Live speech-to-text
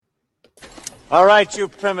All right, you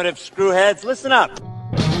primitive screwheads, listen up.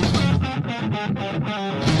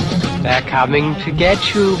 They're coming to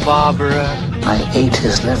get you, Barbara. I ate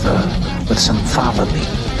his liver with some fava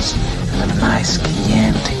beans and a nice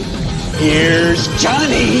Chianti. Here's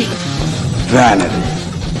Johnny. Vanity.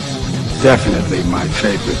 Definitely my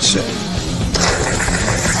favorite sin.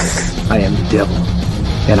 I am the devil,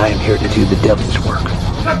 and I am here to do the devil's work.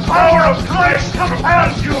 The power of Christ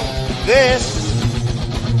compels you. This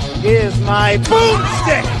is my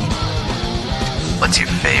boomstick. What's your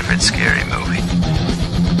favorite scary movie?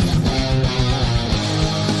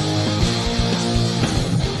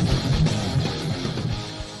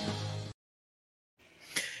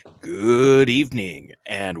 Good evening,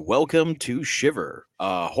 and welcome to Shiver,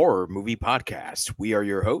 a horror movie podcast. We are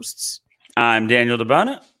your hosts. I'm Daniel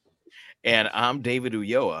DeBona. And I'm David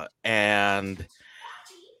Ulloa, and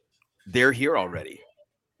they're here already.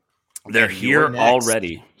 They're here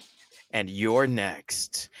already. And you're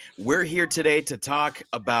next. We're here today to talk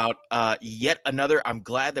about yet another. I'm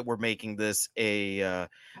glad that we're making this a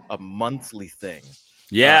monthly thing.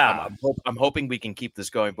 Yeah. I'm hoping we can keep this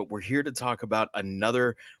going, but we're here to talk about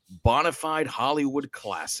another bona fide Hollywood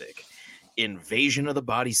classic, Invasion of the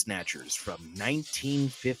Body Snatchers from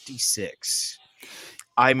 1956.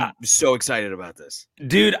 I'm so excited about this.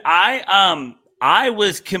 Dude, I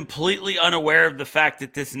was completely unaware of the fact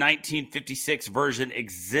that this 1956 version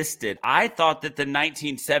existed. I thought that the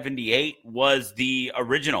 1978 was the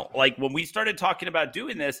original. Like when we started talking about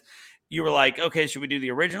doing this, you were like, okay, should we do the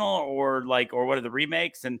original or what are the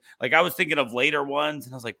remakes? And like, I was thinking of later ones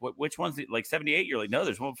and I was like, which one's like 78? You're like, no,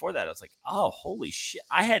 there's one before that. I was like, oh, holy shit.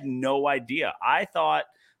 I had no idea. I thought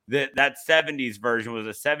that 70s version was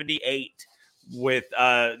a 78 with,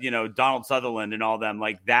 Donald Sutherland and all them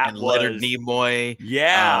like that. And Leonard Nimoy.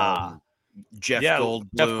 Yeah. Jeff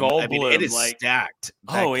Goldblum. I mean, it is stacked.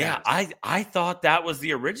 Oh yeah, I thought that was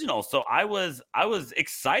the original, so I was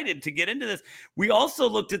excited to get into this. We also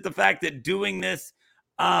looked at the fact that doing this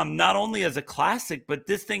not only as a classic, but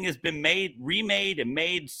this thing has been remade and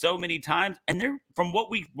made so many times. And they're when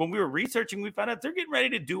we were researching, we found out they're getting ready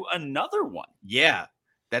to do another one. Yeah,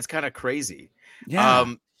 that's kind of crazy. Yeah,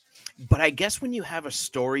 but I guess when you have a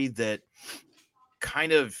story that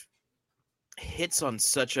kind of hits on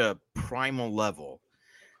such a primal level,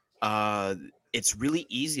 it's really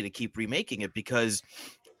easy to keep remaking it because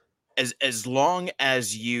as long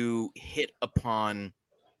as you hit upon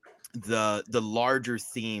the larger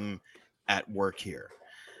theme at work here,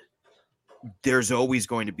 there's always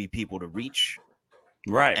going to be people to reach.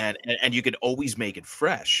 Right. And you could always make it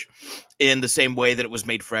fresh in the same way that it was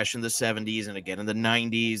made fresh in the 70s and again in the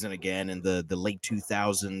 90s and again in the late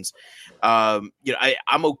 2000s.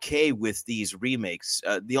 I'm okay with these remakes.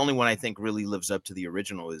 The only one I think really lives up to the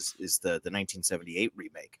original is the 1978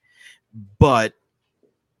 remake. But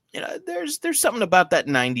there's something about that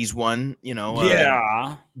 90s one,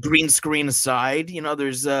 green screen aside,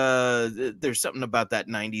 there's something about that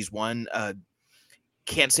 90s one.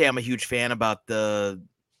 Can't say I'm a huge fan about that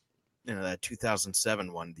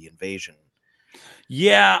 2007 one, The Invasion.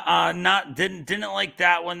 Yeah, didn't like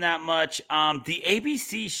that one that much. The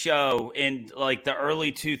ABC show in like the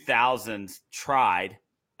early 2000s tried.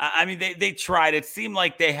 I mean, they tried. It seemed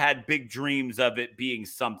like they had big dreams of it being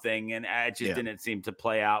something, and it just didn't seem to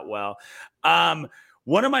play out well.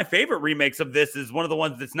 One of my favorite remakes of this is one of the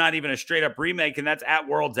ones that's not even a straight up remake, and that's At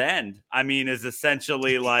World's End. I mean, is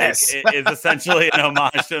essentially is essentially an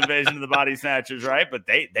homage to Invasion of the Body Snatchers, right? But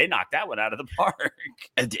they knocked that one out of the park.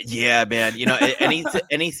 Yeah, man.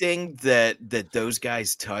 Anything that those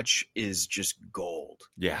guys touch is just gold.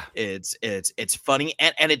 Yeah, it's funny,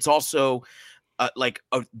 and it's also a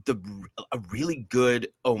really good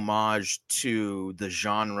homage to the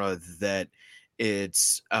genre that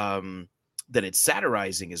it's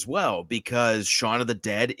satirizing as well, because Shaun of the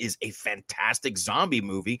Dead is a fantastic zombie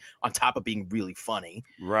movie on top of being really funny.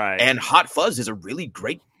 Right. And Hot Fuzz is a really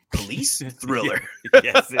great police thriller.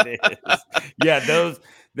 Yes, it is. Yeah,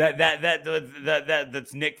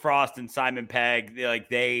 that's Nick Frost and Simon Pegg. Like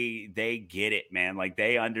they get it, man. Like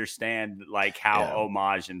they understand like how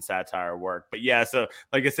homage and satire work. But yeah, so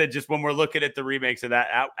like I said, just when we're looking at the remakes of that,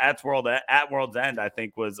 At World's End, I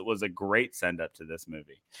think was a great send up to this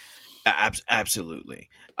movie. Absolutely.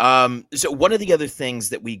 So one of the other things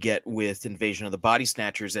that we get with Invasion of the Body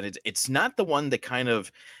Snatchers, and it's not the one that kind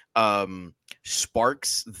of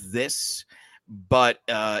sparks this, but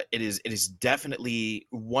it is definitely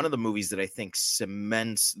one of the movies that I think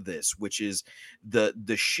cements this, which is the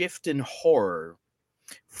shift in horror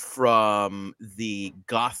from the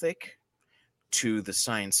gothic to the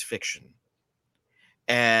science fiction.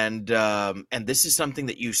 And this is something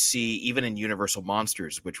that you see even in Universal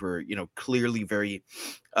Monsters, which were, clearly very,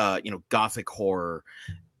 gothic horror.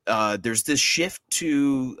 There's this shift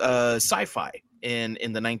to sci-fi in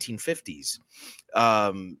the 1950s.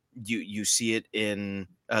 You see it in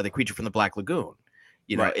The Creature from the Black Lagoon.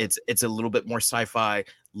 Right. It's a little bit more sci-fi, a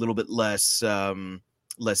little bit less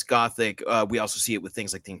gothic. We also see it with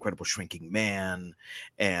things like The Incredible Shrinking Man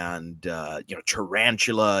and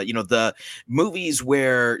Tarantula. The movies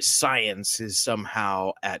where science is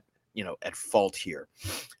somehow at fault here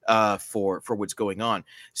for what's going on.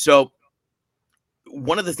 So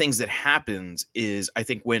one of the things that happens is, I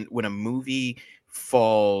think, when a movie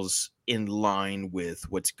falls in line with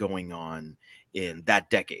what's going on in that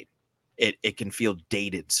decade, it can feel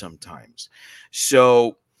dated sometimes.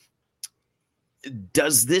 So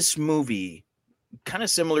does this movie, kind of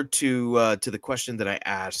similar to the question that I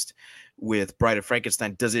asked with Bride of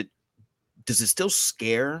Frankenstein, does it still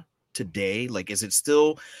scare today? Like, is it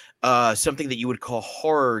still something that you would call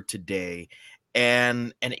horror today?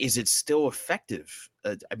 And is it still effective?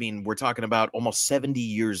 I mean, we're talking about almost 70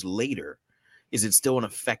 years later. Is it still an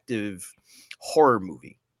effective horror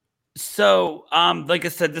movie? So, like I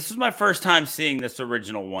said, this was my first time seeing this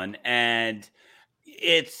original one, and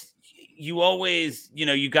you always,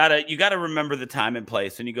 you gotta remember the time and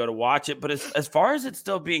place when you go to watch it. But as far as it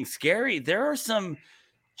still being scary, there are some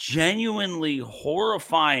genuinely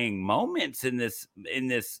horrifying moments in this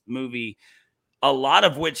movie, a lot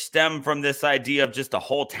of which stem from this idea of just a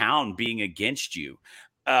whole town being against you,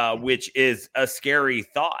 which is a scary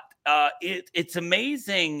thought. It's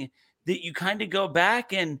amazing that you kind of go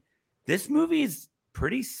back, and this movie's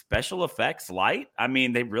pretty special effects light. I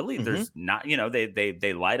mean, they really, there's not,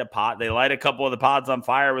 they light a pot. They light a couple of the pods on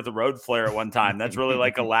fire with a road flare at one time. That's really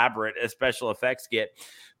like elaborate as special effects get.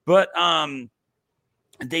 But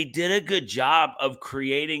they did a good job of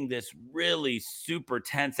creating this really super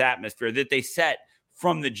tense atmosphere that they set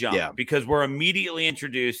from the jump, because we're immediately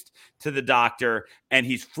introduced to the doctor and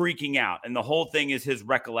he's freaking out. And the whole thing is his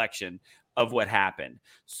recollection of what happened.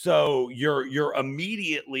 So you're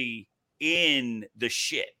immediately in the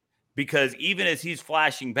shit, because even as he's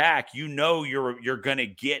flashing back, you're going to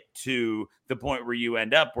get to the point where you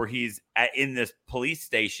end up, where he's in this police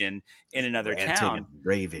station in another town,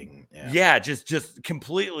 raving. Just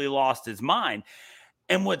completely lost his mind.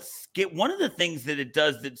 And one of the things that it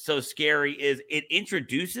does that's so scary is it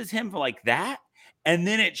introduces him like that, and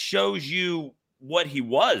then it shows you what he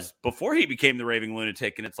was before he became the raving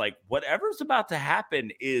lunatic. And it's like, whatever's about to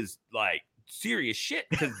happen is like serious shit,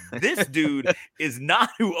 because this dude is not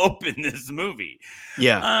who opened this movie.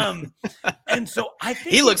 And so I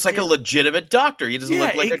think he looks like a legitimate doctor. He doesn't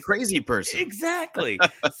look like a crazy person. Exactly.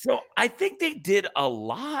 So I think they did a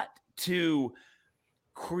lot to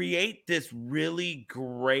create this really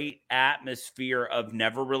great atmosphere of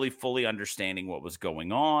never really fully understanding what was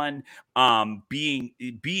going on,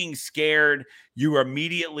 being scared. You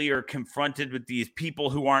immediately are confronted with these people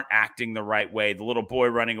who aren't acting the right way. The little boy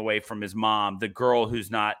running away from his mom, the girl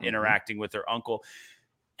who's not interacting with her uncle.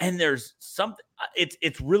 And there's something,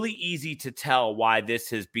 it's really easy to tell why this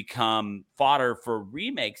has become fodder for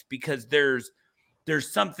remakes, because there's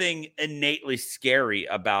something innately scary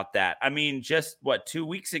about that. I mean, just 2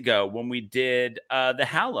 weeks ago when we did The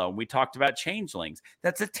Hallow, we talked about changelings.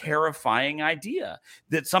 That's a terrifying idea,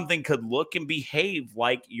 that something could look and behave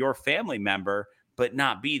like your family member, but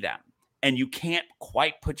not be them. And you can't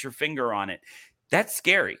quite put your finger on it. That's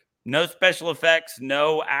scary. No special effects,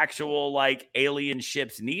 no actual like alien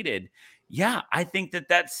ships needed. Yeah, I think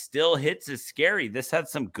that still hits as scary. This had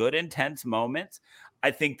some good, intense moments. I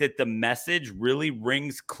think that the message really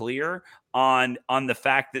rings clear on the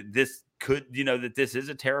fact that this could, that this is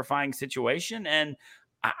a terrifying situation. And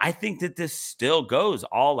I think that this still goes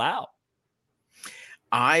all out.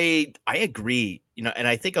 I agree, and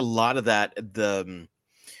I think a lot of that,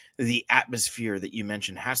 the atmosphere that you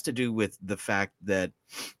mentioned has to do with the fact that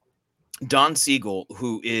Don Siegel,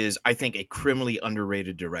 who is, I think, a criminally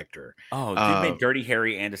underrated director. Oh, dude made Dirty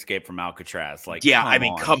Harry and Escape from Alcatraz. Like,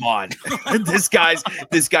 come on. this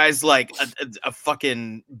guy's like a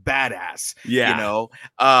fucking badass. Yeah.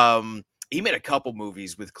 He made a couple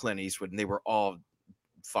movies with Clint Eastwood, and they were all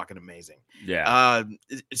fucking amazing. Yeah.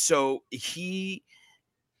 So he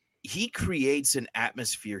creates an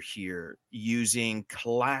atmosphere here using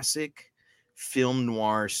classic film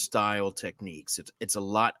noir style techniques. It's a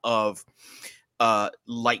lot of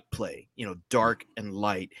light play, dark and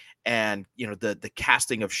light, and the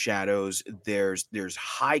casting of shadows. There's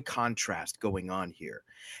high contrast going on here,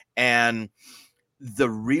 and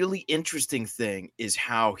the really interesting thing is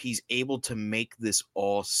how he's able to make this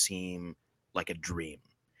all seem like a dream.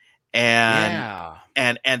 And Yeah.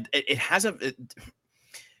 and it has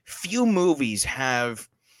few movies have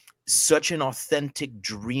such an authentic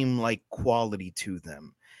dream-like quality to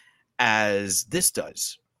them as this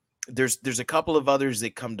does. There's a couple of others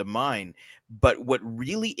that come to mind, but what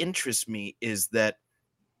really interests me is that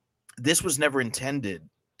this was never intended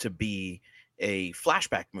to be a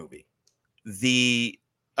flashback movie. The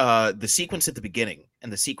sequence at the beginning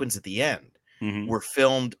and the sequence at the end were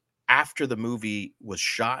filmed after the movie was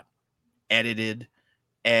shot, edited,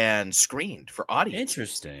 and screened for audience.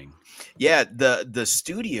 Interesting. Yeah, the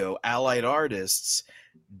studio, Allied Artists,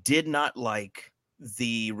 did not like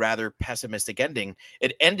the rather pessimistic ending.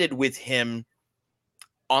 It ended with him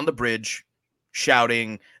on the bridge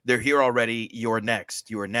shouting, "They're here already, you're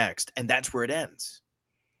next, you're next." And that's where it ends.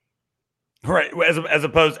 Right, as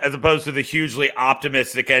opposed to the hugely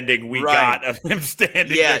optimistic ending we got of him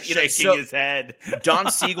standing there shaking his head. Don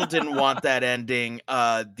Siegel didn't want that ending.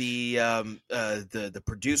 The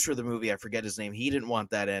producer of the movie, I forget his name, he didn't want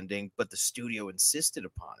that ending, but the studio insisted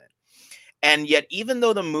upon it. And yet, even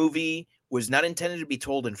though the movie was not intended to be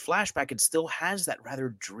told in flashback, it still has that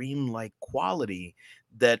rather dreamlike quality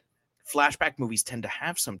that flashback movies tend to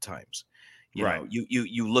have sometimes. You know,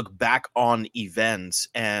 you look back on events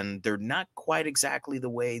and they're not quite exactly the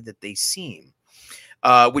way that they seem,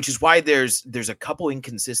 which is why there's a couple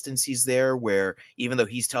inconsistencies there where even though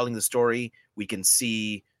he's telling the story, we can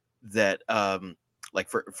see that, like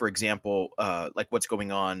for example, like what's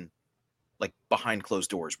going on, like behind closed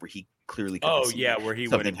doors, where he clearly couldn't see where he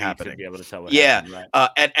something wouldn't happening. be able to tell what happened,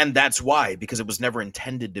 right? And that's why, because it was never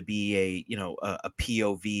intended to be a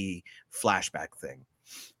POV flashback thing.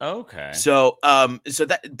 Okay. So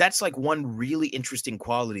that's like one really interesting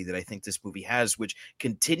quality that I think this movie has, which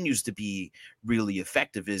continues to be really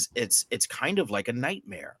effective, is it's kind of like a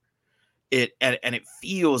nightmare. It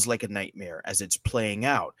feels like a nightmare as it's playing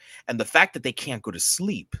out. And the fact that they can't go to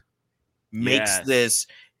sleep makes this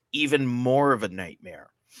even more of a nightmare,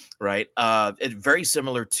 right? It's very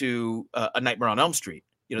similar to A Nightmare on Elm Street.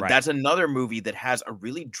 You know, that's another movie that has a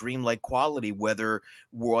really dreamlike quality, whether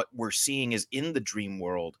what we're seeing is in the dream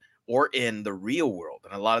world or in the real world.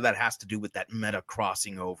 And a lot of that has to do with that meta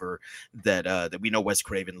crossing over that we know Wes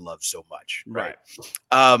Craven loves so much. Right.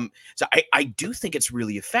 So I do think it's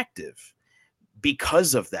really effective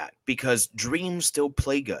because of that, because dreams still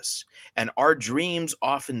plague us. And our dreams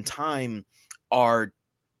oftentimes are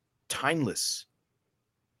timeless.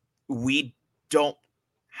 We don't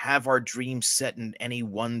have our dreams set in any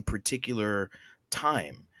one particular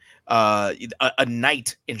time. A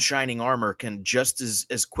knight in shining armor can just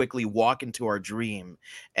as quickly walk into our dream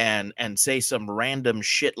and say some random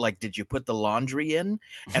shit like, "Did you put the laundry in?"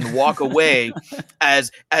 and walk away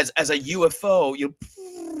as a UFO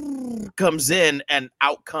comes in and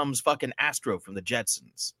out comes fucking Astro from the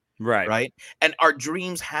Jetsons. Right. And our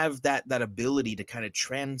dreams have that ability to kind of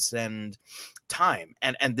transcend time.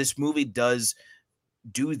 And this movie does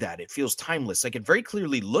do that. It feels timeless. Like, it very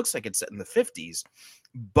clearly looks like it's set in the 50s,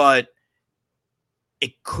 but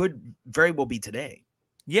it could very well be today.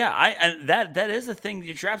 Yeah, and that is a thing.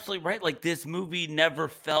 You're absolutely right. Like, this movie never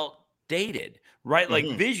felt dated, right?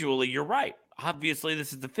 Like, visually, you're right. Obviously,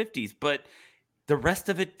 this is the 50s, but the rest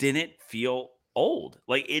of it didn't feel old.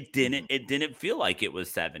 Like, it didn't feel like it was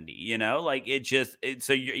 70, you know? Like,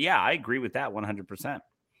 I agree with that 100%.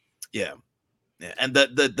 Yeah. And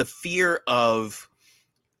the fear of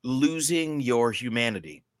losing your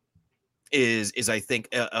humanity is I think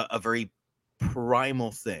a very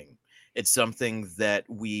primal thing. It's something that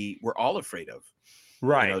we're all afraid of,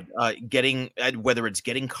 right? You know, getting, whether it's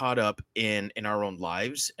getting caught up in our own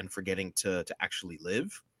lives and forgetting to actually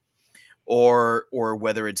live, or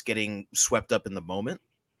whether it's getting swept up in the moment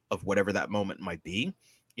of whatever that moment might be.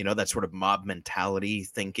 You know, that sort of mob mentality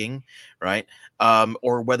thinking, right?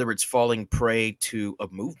 Or whether it's falling prey to a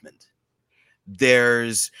movement.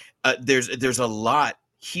 There's a lot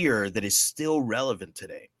here that is still relevant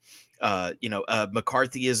today.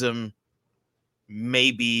 McCarthyism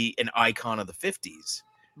may be an icon of the 50s,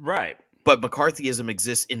 right? But McCarthyism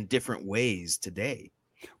exists in different ways today.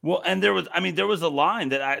 Well, and there was a line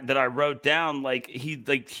that I wrote down.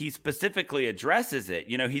 He specifically addresses it.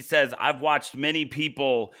 You know, he says, "I've watched many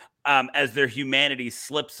people as their humanity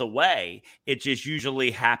slips away. It just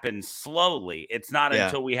usually happens slowly. It's not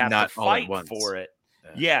until we have to fight for it.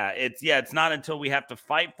 It's not until we have to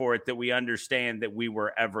fight for it that we understand that we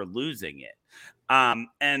were ever losing it."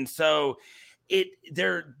 And so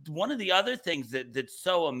one of the other things that's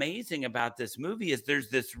so amazing about this movie is there's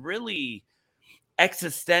this really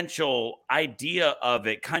existential idea of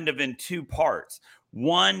it, kind of in two parts.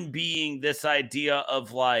 One being this idea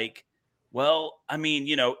of like, well, I mean,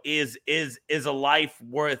 is a life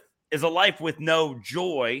with no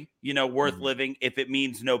joy, worth living if it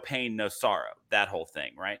means no pain, no sorrow, that whole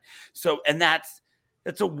thing, right? So, and that's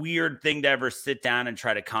a weird thing to ever sit down and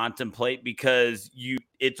try to contemplate, because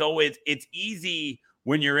it's easy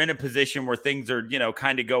when you're in a position where things are,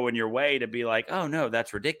 kind of going your way to be like, oh no,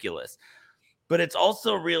 that's ridiculous. But it's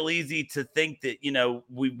also real easy to think that,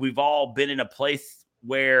 we've all been in a place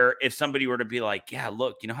where if somebody were to be like, yeah,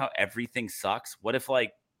 look, you know how everything sucks? What if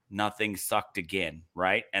like nothing sucked again,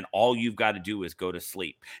 right? And all you've got to do is go to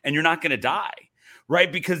sleep and you're not going to die,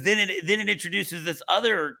 right? Because then it introduces this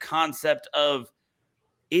other concept of,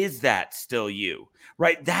 is that still you,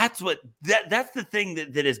 right? That's the thing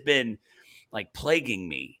that has been like plaguing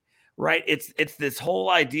me, right? It's this whole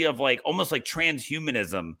idea of like almost like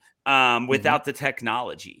transhumanism without the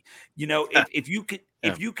technology. If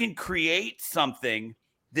you can create something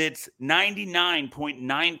that's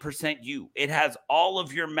 99.9% you, it has all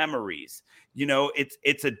of your memories,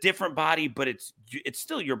 it's a different body, but it's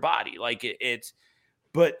still your body. Like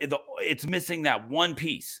but it's missing that one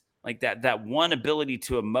piece, like that one ability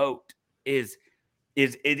to emote. Is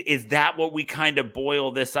that what we kind of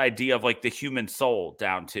boil this idea of like the human soul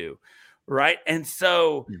down to, right? And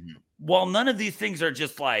so while none of these things are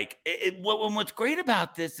just like what's great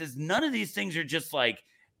about this is none of these things are just like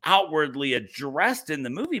outwardly addressed in the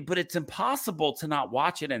movie, but it's impossible to not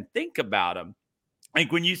watch it and think about them.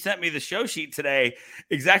 Like when you sent me the show sheet today,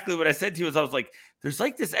 exactly what I said to you is I was like, there's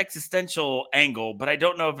like this existential angle, but I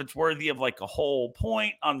don't know if it's worthy of like a whole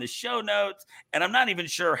point on the show notes. And I'm not even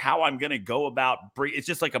sure how I'm going to go about. It's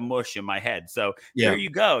just like a mush in my head. So there you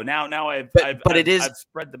go. Now I've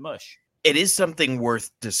spread the mush. It is something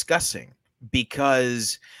worth discussing,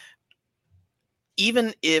 because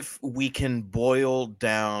even if we can boil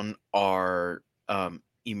down our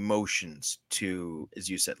emotions to, as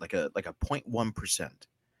you said, like a 0.1%,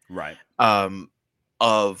 right,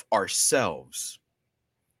 of ourselves,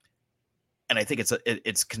 and I think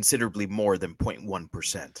it's considerably more than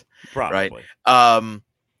 0.1%, probably, right?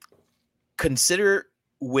 Consider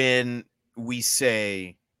when we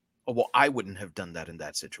say, oh, well, I wouldn't have done that in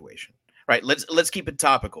that situation, right? Let's keep it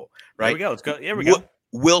topical, right? Here we go. Let's go. Here we go.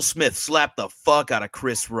 Will Smith slapped the fuck out of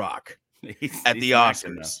Chris Rock at the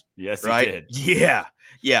Oscars. Yes, right? He did.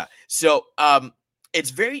 Yeah. So it's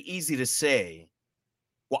very easy to say,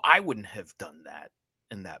 well, I wouldn't have done that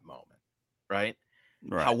in that moment, right?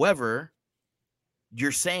 However,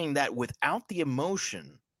 you're saying that without the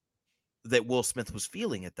emotion that Will Smith was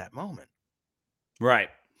feeling at that moment. Right.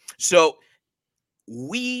 So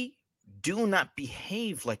we do not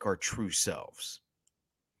behave like our true selves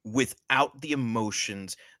without the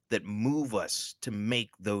emotions that move us to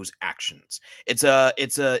make those actions. It's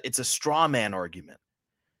a straw man argument.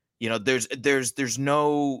 There's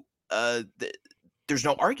no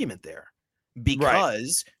argument there,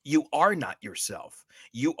 because you are not yourself.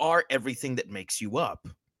 You are everything that makes you up.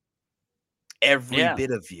 Every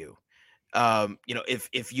bit of you.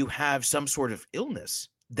 If you have some sort of illness,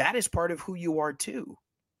 that is part of who you are too.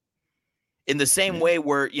 In the same way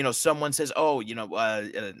where, someone says, oh,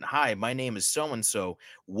 hi, my name is so-and-so.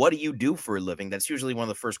 What do you do for a living? That's usually one of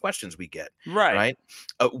the first questions we get. Right.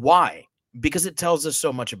 Why? Because it tells us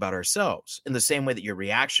so much about ourselves, in the same way that your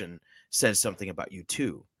reaction says something about you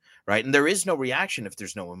too. Right. And there is no reaction if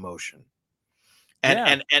there's no emotion.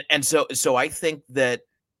 And so I think that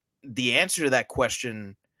the answer to that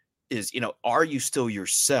question is, are you still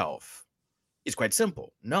yourself? It's quite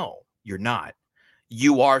simple. No, you're not.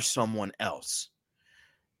 You are someone else.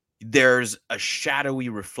 There's a shadowy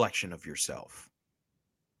reflection of yourself.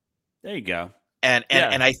 There you go. And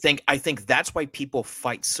I think that's why people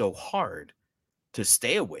fight so hard to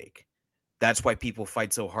stay awake. That's why people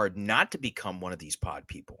fight so hard not to become one of these pod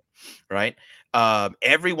people, right?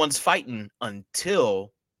 Everyone's fighting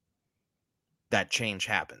until that change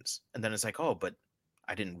happens, and then it's like, oh, but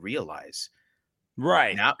I didn't realize.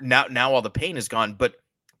 Right. Now all the pain is gone, but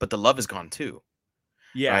the love is gone too.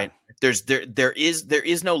 Yeah. Right. There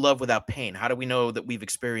is no love without pain. How do we know that we've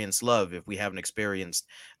experienced love if we haven't experienced,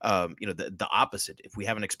 the opposite? If we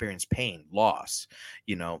haven't experienced pain, loss,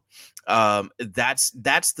 that's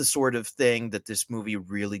the sort of thing that this movie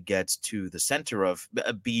really gets to the center of,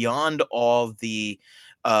 beyond all the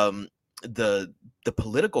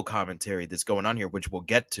political commentary that's going on here, which we'll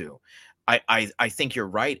get to. I think you're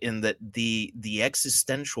right in that the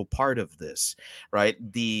existential part of this, right?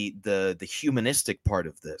 The humanistic part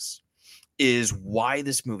of this is why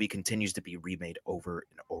this movie continues to be remade over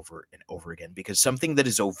and over and over again, because something that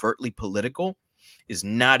is overtly political is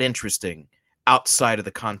not interesting outside of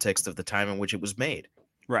the context of the time in which it was made.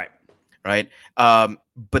 Right. right?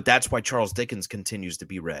 But that's why Charles Dickens continues to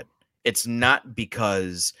be read. It's not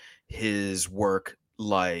because his work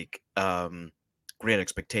like Great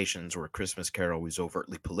Expectations or A Christmas Carol was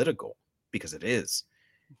overtly political, because it is,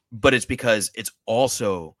 but it's because it's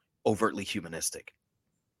also overtly humanistic.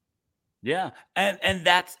 Yeah. And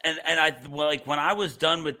that's and I like when I was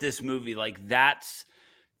done with this movie, like that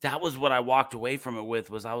was what I walked away from it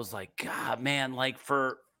with, was I was like, God, man, like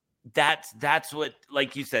that's what,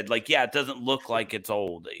 like you said, like, yeah, it doesn't look like it's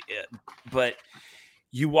old, but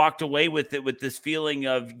you walked away with it with this feeling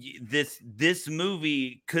of this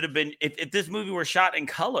movie could have been, if this movie were shot in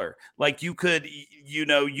color, like you could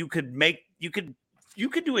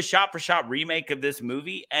do a shot for shot remake of this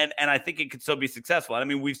movie, and I think it could still be successful. I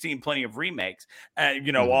mean, we've seen plenty of remakes,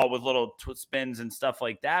 all with little spins and stuff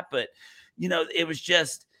like that, but it was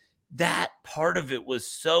just that part of it was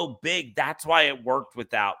so big. That's why it worked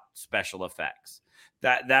without special effects.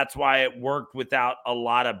 That's why it worked without a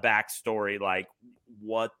lot of backstory, like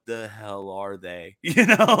what the hell are they? You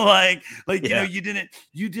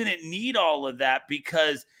didn't need all of that,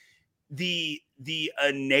 because the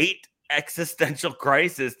innate existential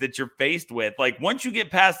crisis that you're faced with, like once you get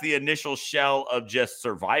past the initial shell of just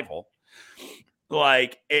survival,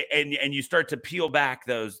 like and you start to peel back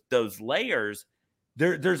those layers,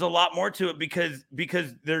 there's a lot more to it,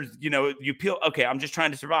 because there's, you peel, okay, I'm just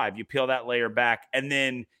trying to survive. You peel that layer back, and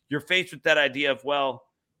then you're faced with that idea of, well,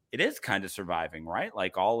 it is kind of surviving, right?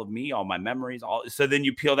 Like all of me, all my memories, so then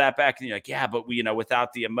you peel that back and you're like, yeah, but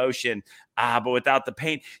without the emotion, but without the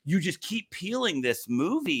pain, you just keep peeling this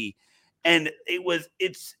movie. And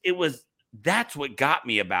that's what got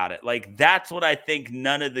me about it. Like, that's what I think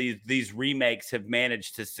none of these remakes have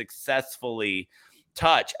managed to successfully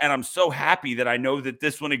touch. And I'm so happy that I know that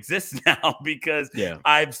this one exists now, because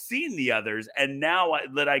I've seen the others. And now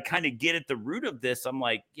that I kind of get at the root of this, I'm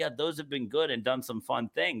like, yeah, those have been good and done some fun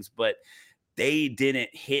things, but they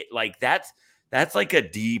didn't hit. Like that's like a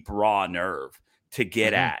deep, raw nerve to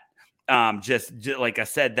get at. Just like I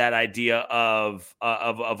said, that idea of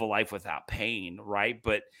a life without pain. Right.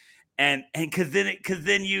 But, and cause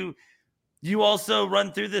then you also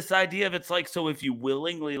run through this idea of, it's like, so if you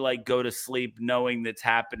willingly like go to sleep knowing that's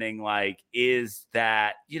happening, like, is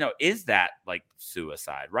that like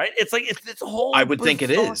suicide, right? It's like, it's a whole, I would think it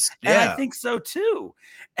is. Yeah. And I think so too.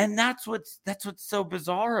 And that's what's so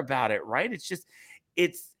bizarre about it. Right. It's just,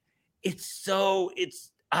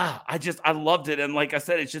 I loved it. And like I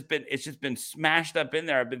said, it's just been smashed up in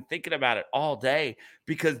there. I've been thinking about it all day,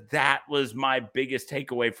 because that was my biggest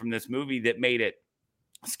takeaway from this movie that made it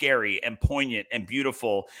scary and poignant and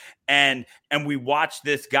beautiful. And we watch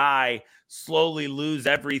this guy slowly lose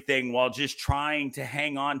everything while just trying to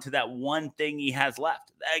hang on to that one thing he has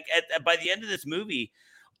left. Like by the end of this movie,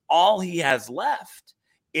 all he has left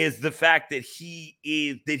is the fact that he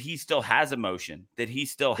still has emotion, that he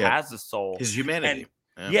still has a soul, his humanity.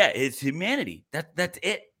 His humanity. That's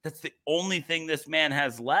it. That's the only thing this man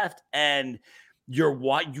has left. And you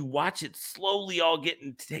watch it slowly all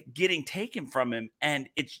getting taken from him, and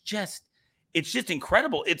it's just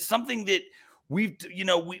incredible. It's something that we've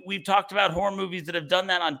talked about horror movies that have done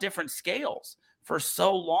that on different scales for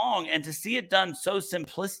so long, and to see it done so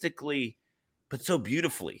simplistically but so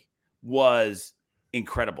beautifully was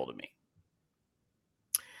incredible to me.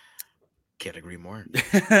 Can't agree more.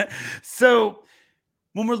 So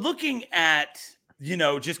when we're looking at,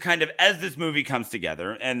 just kind of as this movie comes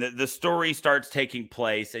together and the story starts taking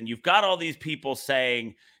place, and you've got all these people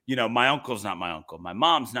saying, my uncle's not my uncle, my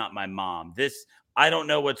mom's not my mom, I don't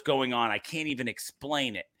know what's going on, I can't even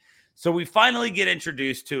explain it. So we finally get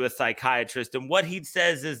introduced to a psychiatrist, and what he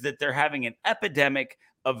says is that they're having an epidemic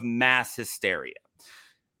of mass hysteria.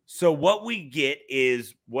 So what we get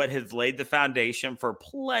is what has laid the foundation for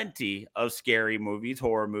plenty of scary movies,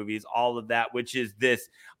 horror movies, all of that, which is this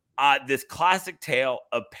classic tale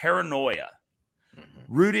of paranoia,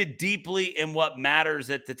 rooted deeply in what matters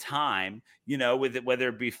at the time, with it, whether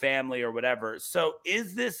it be family or whatever. So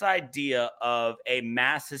is this idea of a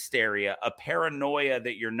mass hysteria, a paranoia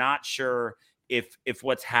that you're not sure if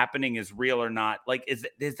what's happening is real or not, like,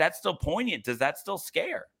 is that still poignant? Does that still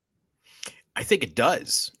scare? I think it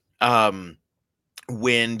does.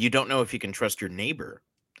 When you don't know if you can trust your neighbor,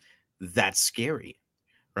 that's scary,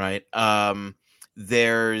 right?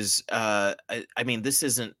 This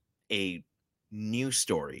isn't a new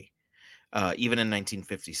story. Even in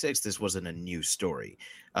 1956, this wasn't a new story.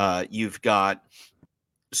 You've got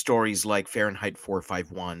stories like Fahrenheit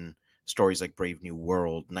 451, stories like Brave New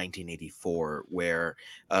World, 1984, where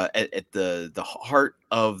at the heart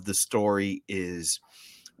of the story is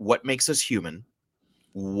what makes us human,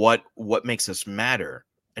 what makes us matter,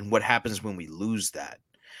 and what happens when we lose that.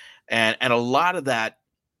 And a lot of that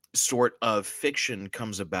sort of fiction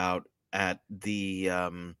comes about at the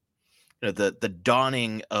the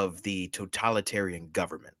dawning of the totalitarian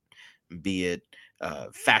government, be it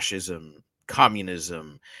fascism,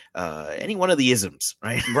 communism, any one of the isms,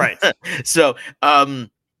 right? Right. So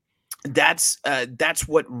that's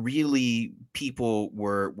what really people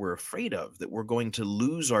were afraid of, that we're going to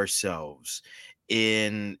lose ourselves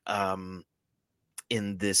in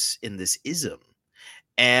this ism.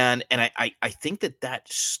 And I think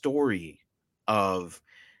that story of,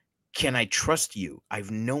 can I trust you?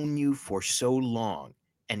 I've known you for so long,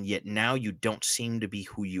 and yet now you don't seem to be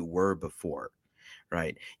who you were before,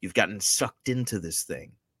 right? You've gotten sucked into this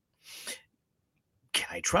thing. Can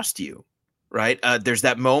I trust you? Right? There's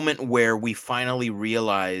that moment where we finally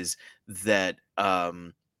realize that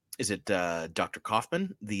is it Dr.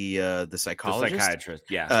 Kaufman, the psychologist, the psychiatrist?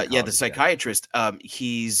 The psychiatrist.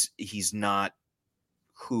 He's not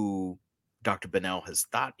who Dr. Bennell has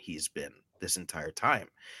thought he's been this entire time.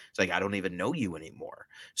 It's like, I don't even know you anymore,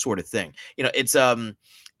 sort of thing.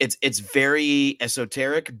 It's very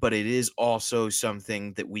esoteric, but it is also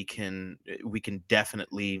something that we can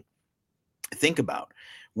definitely think about.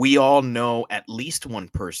 We all know at least one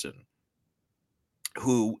person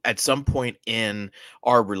who at some point in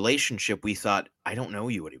our relationship, we thought, I don't know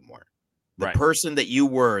you anymore. The person that you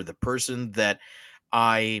were, the person that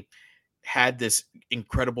I had this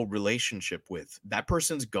incredible relationship with, that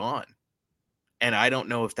person's gone. And I don't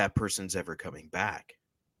know if that person's ever coming back.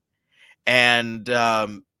 And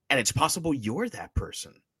it's possible you're that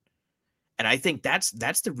person. And I think that's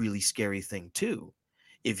the really scary thing too.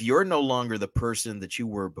 If you're no longer the person that you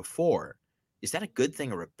were before, is that a good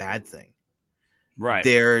thing or a bad thing? Right.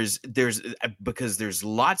 There's because there's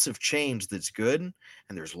lots of change that's good, and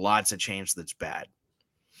there's lots of change that's bad.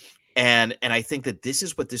 And I think that this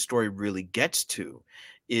is what this story really gets to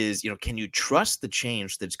is, can you trust the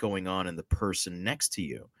change that's going on in the person next to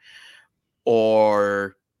you?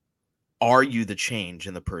 Or are you the change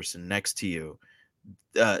in the person next to you,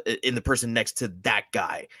 in the person next to that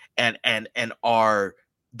guy, and are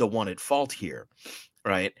the one at fault here,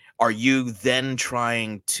 right? Are you then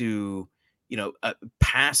trying to,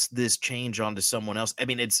 pass this change on to someone else? I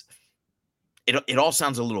mean, it all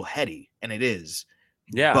sounds a little heady, and it is.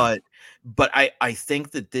 Yeah. But I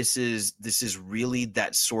think that this is really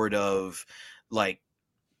that sort of like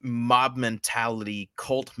mob mentality,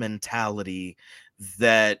 cult mentality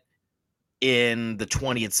that in the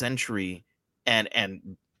 20th century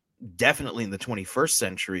and definitely in the 21st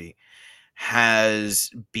century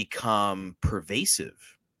has become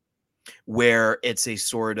pervasive, where it's a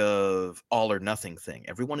sort of all or nothing thing.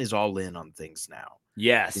 Everyone is all in on things now.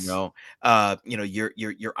 Yes. You're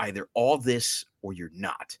either all this or you're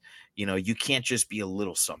not. You can't just be a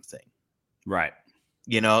little something. Right.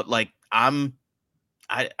 Like I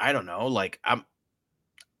don't know, like I'm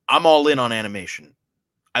all in on animation.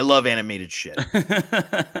 I love animated shit.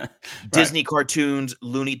 Disney cartoons,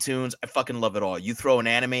 Looney Tunes, I fucking love it all. You throw an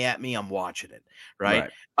anime at me, I'm watching it, right?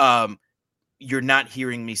 You're not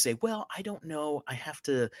hearing me say, well, I don't know, I have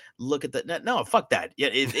to look at the no, fuck that. Yeah,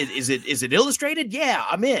 is it illustrated? Yeah,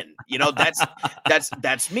 I'm in.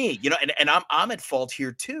 That's me. And I'm at fault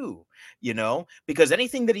here too, because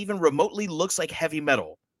anything that even remotely looks like heavy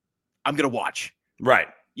metal, I'm gonna watch. Right.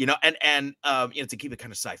 And to keep it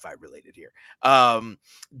kind of sci-fi related here,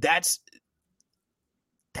 that's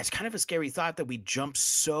kind of a scary thought that we jump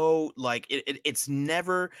so like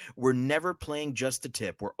we're never playing just a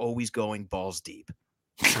tip. We're always going balls deep.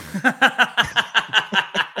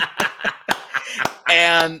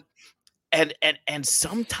 and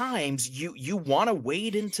sometimes you want to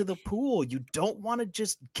wade into the pool. You don't want to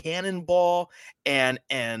just cannonball and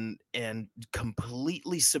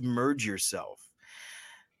completely submerge yourself.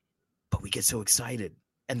 But we get so excited.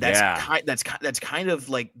 And that's kind of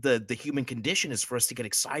like the human condition, is for us to get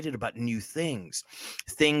excited about new things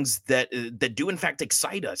that do in fact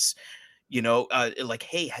excite us. Like,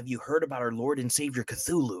 hey, have you heard about our Lord and Savior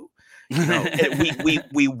Cthulhu?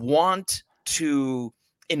 We want to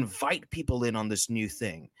invite people in on this new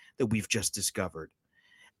thing that we've just discovered,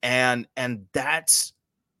 and that's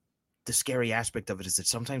the scary aspect of it, is that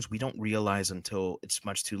sometimes we don't realize until it's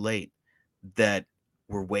much too late that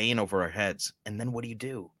we're way in over our heads. And then what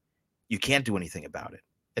do? You can't do anything about it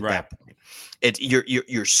at that point.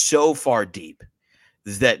 You're so far deep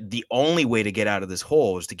that the only way to get out of this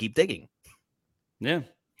hole is to keep digging. Yeah.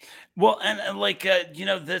 Well, and like,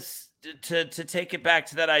 this to take it back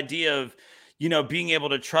to that idea of, being able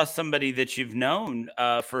to trust somebody that you've known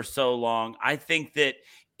for so long. I think that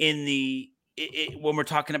in the when we're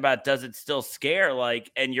talking about does it still scare,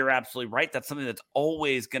 like, and you're absolutely right, that's something that's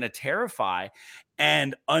always going to terrify.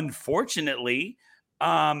 And unfortunately,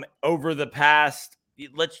 over the past,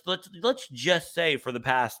 let's just say for the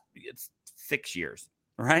past 6 years,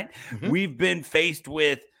 right? We've been faced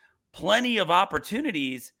with plenty of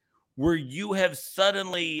opportunities where you have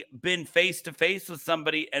suddenly been face to face with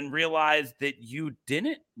somebody and realized that you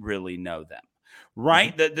didn't really know them,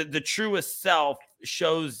 right? The truest self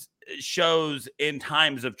shows in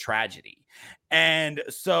times of tragedy. And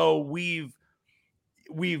so we've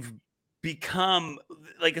become,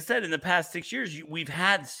 like I said, in the past 6 years, we've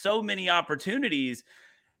had so many opportunities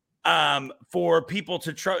for people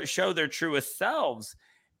to show their truest selves.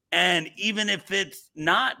 And even if it's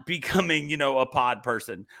not becoming, a pod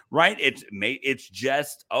person, right? It's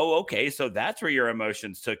just, oh, okay, so that's where your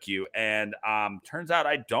emotions took you. And turns out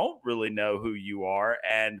I don't really know who you are,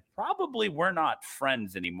 and probably we're not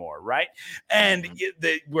friends anymore, right? And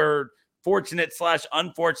we're fortunate /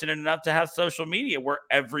 unfortunate enough to have social media where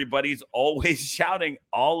everybody's always shouting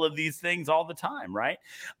all of these things all the time, right?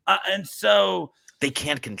 And so they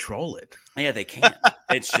can't control it. Yeah, they can't.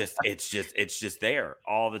 It's just there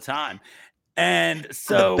all the time. And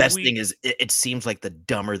so the best thing is it seems like the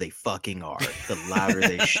dumber they fucking are, the louder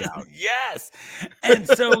they shout. Yes. And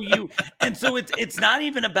so it's not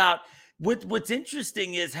even about what's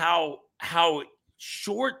interesting is how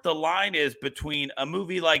short the line is between a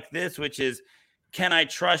movie like this, which is, can I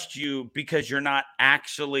trust you because you're not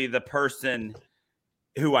actually the person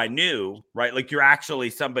who I knew, right? Like you're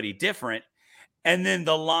actually somebody different. And then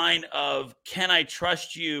the line of, can I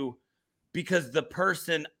trust you because the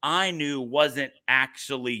person I knew wasn't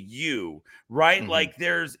actually you, right? Like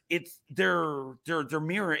they're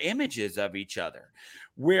mirror images of each other.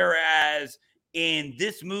 Whereas in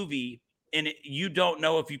this movie, you don't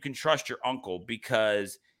know if you can trust your uncle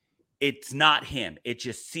because it's not him. It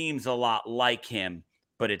just seems a lot like him,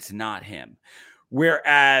 but it's not him.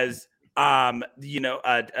 Whereas,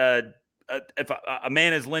 if a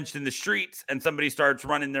man is lynched in the streets and somebody starts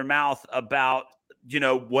running their mouth about,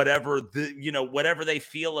 whatever they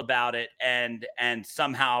feel about it, and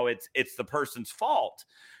somehow it's the person's fault,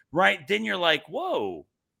 right? Then you're like, whoa.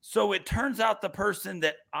 So it turns out the person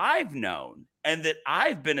that I've known and that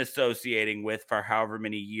I've been associating with for however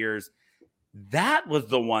many years, that was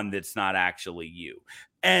the one that's not actually you.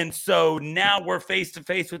 And so now we're face to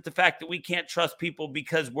face with the fact that we can't trust people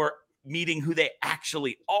because we're meeting who they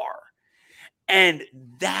actually are. And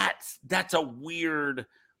that's a weird,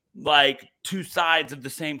 like, two sides of the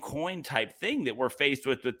same coin type thing that we're faced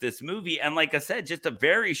with this movie. And like I said, just a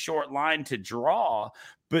very short line to draw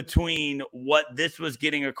between what this was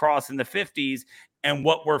getting across in the 50s and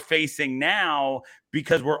what we're facing now,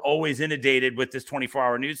 because we're always inundated with this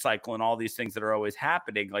 24-hour news cycle and all these things that are always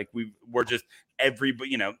happening. Like we're just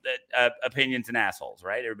everybody, opinions and assholes,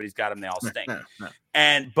 right? Everybody's got them. They all stink.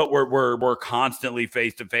 But we're constantly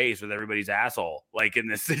face to face with everybody's asshole, like in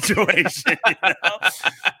this situation,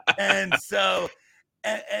 And so,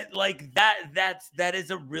 and like that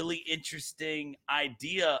is a really interesting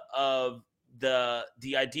idea of the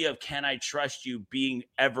idea of, can I trust you, being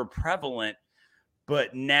ever prevalent,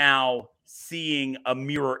 but now seeing a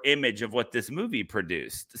mirror image of what this movie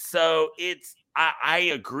produced. So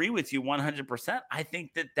I agree with you 100%. I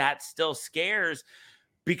think that still scares,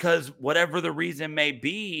 because whatever the reason may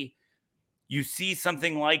be, you see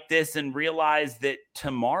something like this and realize that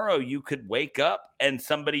tomorrow you could wake up and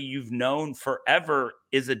somebody you've known forever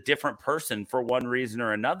is a different person for one reason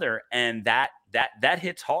or another. And that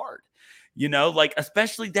hits hard, like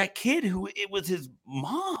especially that kid who it was his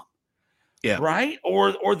mom. Yeah. Right.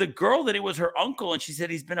 Or the girl that it was her uncle. And she said,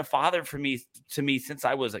 he's been a father to me since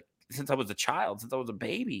I was a child, since I was a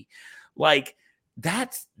baby. Like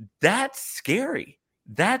that's scary.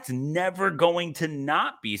 That's never going to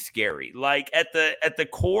not be scary. Like at the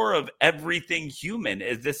core of everything human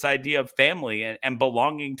is this idea of family and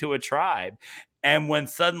belonging to a tribe. And when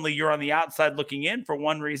suddenly you're on the outside looking in for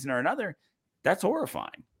one reason or another, that's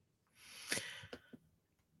horrifying.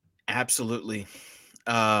 Absolutely.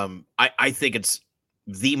 I think it's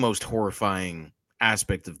the most horrifying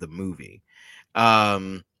aspect of the movie.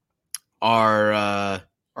 Our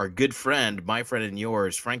good friend, my friend and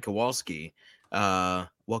yours, Frank Kowalski,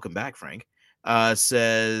 welcome back, Frank,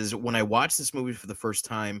 says, when I watched this movie for the first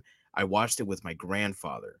time, I watched it with my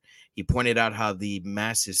grandfather. He pointed out how the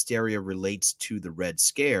mass hysteria relates to the Red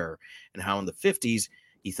Scare and how in the 50s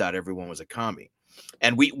he thought everyone was a commie.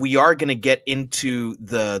 And we are going to get into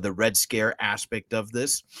the Red Scare aspect of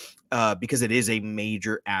this because it is a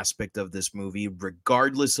major aspect of this movie,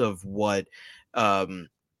 regardless of what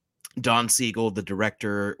Don Siegel, the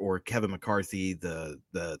director, or Kevin McCarthy, the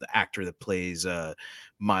actor that plays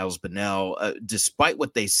Miles Bennell, despite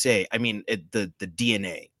what they say, I mean, the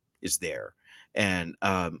DNA is there, and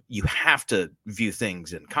you have to view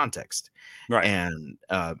things in context, Right? And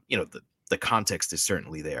the context is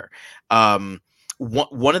certainly there.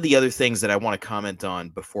 One of the other things that I want to comment on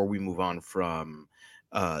before we move on from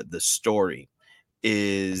the story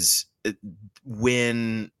is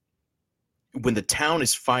when the town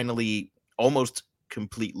is finally almost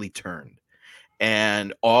completely turned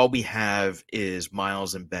and all we have is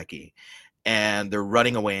Miles and Becky and they're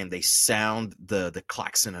running away and they sound the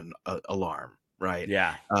klaxon alarm, right?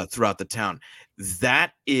 Yeah. Throughout the town.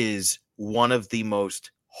 That is one of the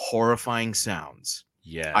most horrifying sounds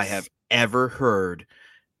I have ever heard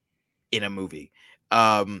in a movie.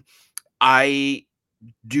 I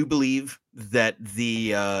do believe that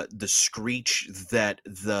the screech that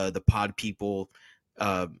the pod people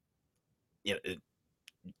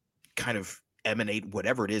kind of emanate,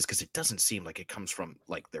 whatever it is, because it doesn't seem like it comes from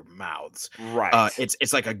like their mouths, Right?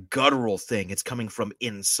 It's like a guttural thing. It's coming from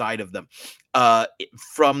inside of them.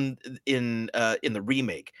 From in the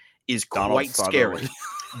remake is quite scary.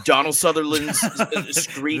 Donald Sutherland's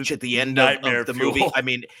screech at the end of the movie. I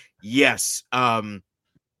mean, yes.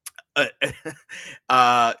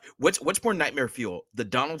 What's more nightmare fuel, the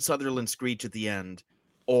Donald Sutherland screech at the end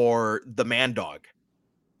or the man dog?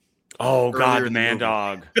 Oh God, the man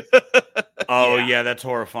dog. Oh yeah, that's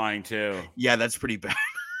horrifying too. Yeah, that's pretty bad.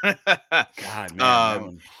 God,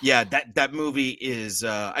 man. Yeah, that movie is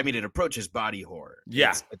I mean, it approaches body horror.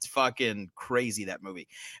 Yeah, it's fucking crazy, that movie.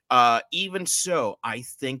 Even so, I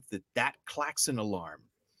think that klaxon alarm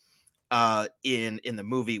in the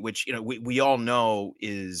movie, which we all know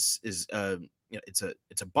is it's a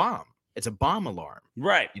bomb. It's a bomb alarm,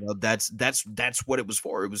 right? That's what it was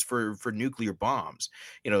for. It was for nuclear bombs.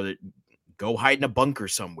 Go hide in a bunker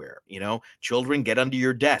somewhere. Children, get under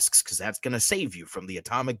your desks because that's gonna save you from the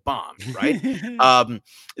atomic bomb, right?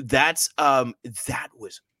 That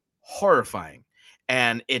was horrifying.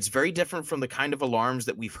 And it's very different from the kind of alarms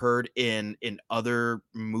that we've heard in other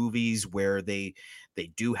movies where they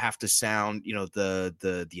do have to sound,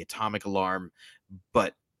 the atomic alarm,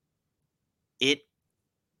 but it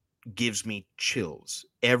gives me chills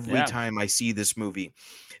every time I see this movie.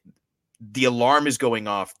 The alarm is going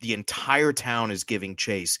off. The entire town is giving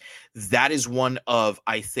chase. That is one of,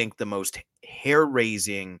 I think, the most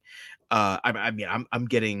hair-raising. I'm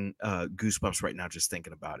getting goosebumps right now just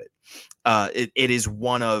thinking about it. It is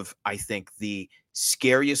one of, I think, the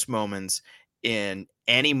scariest moments in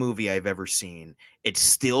any movie I've ever seen. It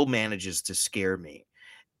still manages to scare me,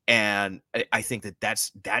 and I think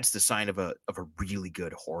that's the sign of a really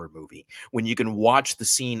good horror movie, when you can watch the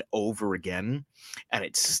scene over again and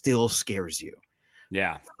it still scares you.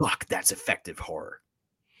 Yeah, fuck, that's effective horror.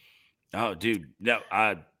 Oh, dude, no,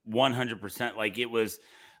 100%. Like, it was,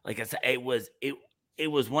 like I said, it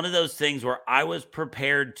was one of those things where I was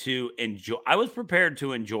prepared to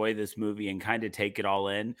enjoy this movie and kind of take it all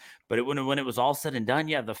in. But when it was all said and done,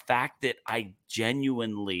 yeah, the fact that I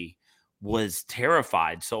genuinely was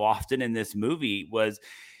terrified so often in this movie was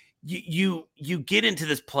you get into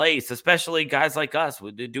this place, especially guys like us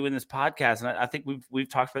doing this podcast. And I think we've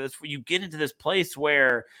talked about this. You get into this place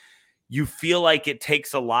where you feel like it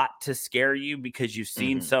takes a lot to scare you because you've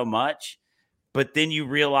seen so much, but then you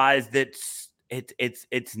realize that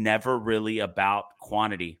it's never really about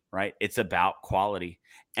quantity, right? It's about quality.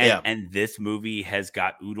 And this movie has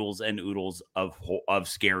got oodles and oodles of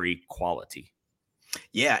scary quality.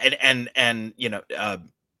 Yeah, and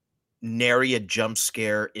nary a jump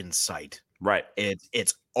scare in sight. Right.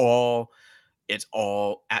 It's all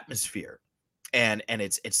atmosphere. And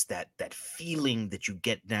it's that feeling that you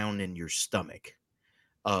get down in your stomach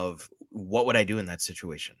of what would I do in that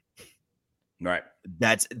situation? Right.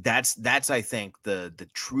 That's I think the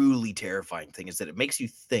truly terrifying thing is that it makes you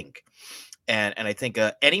think. And I think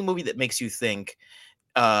any movie that makes you think,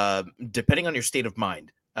 depending on your state of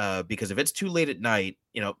mind, because if it's too late at night,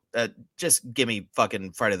 just give me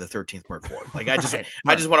fucking Friday the 13th Part 4. Like, I just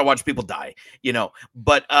want to watch people die,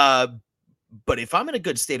 But if I'm in a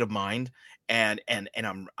good state of mind and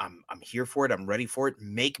I'm here for it, I'm ready for it,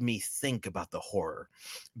 make me think about the horror,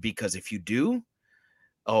 because if you do,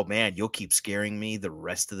 oh man, you'll keep scaring me the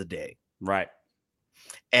rest of the day. Right.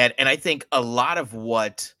 And I think a lot of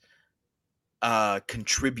what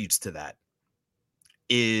contributes to that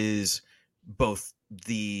is both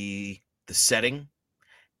the setting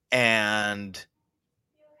and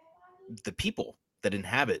the people that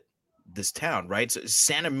inhabit this town, right? So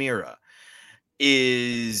Santa Mira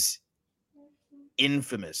is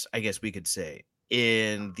infamous, I guess we could say,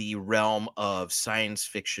 in the realm of science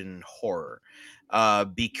fiction horror,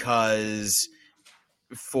 because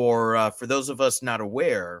for those of us not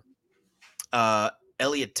aware,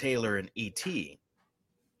 Elliot Taylor in E.T.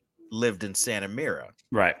 lived in Santa Mira.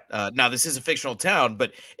 Right. Now, this is a fictional town,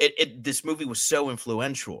 but this movie was so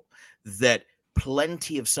influential that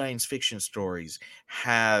plenty of science fiction stories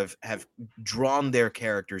have drawn their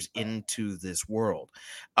characters into this world.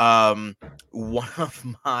 One of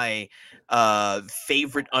my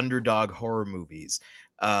favorite underdog horror movies,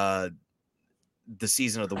 The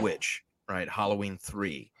Season of the Witch, right? Halloween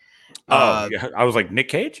 3. Yeah. I was like, Nick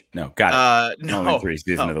Cage? No, got it. No, Halloween 3,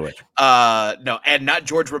 Season of the Witch. No, and not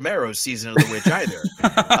George Romero's Season of the Witch either,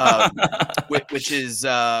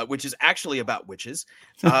 which is actually about witches.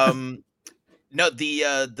 No,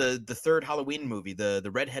 the third Halloween movie, the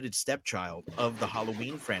redheaded stepchild of the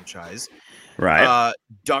Halloween franchise, right?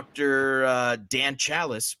 Dr. Dan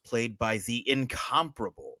Chalice, played by the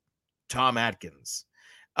incomparable Tom Atkins.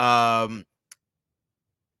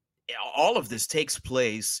 All of this takes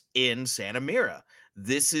place in Santa Mira.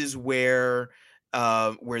 This is where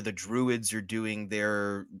the druids are doing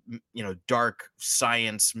their, dark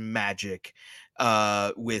science magic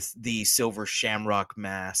with the silver shamrock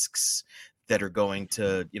masks that are going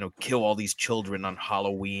to, kill all these children on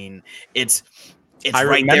Halloween. It's I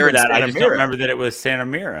right remember there in that. Santa I just Mira. don't remember that it was Santa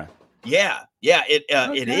Mira. Yeah,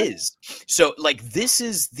 it is. So, like, this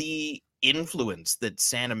is the influence that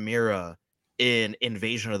Santa Mira in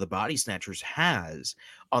Invasion of the Body Snatchers has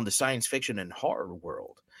on the science fiction and horror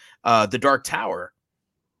world. The Dark Tower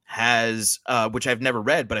has, which I've never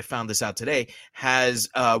read, but I found this out today, has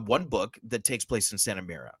one book that takes place in Santa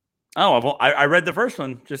Mira. Oh, well, I read the first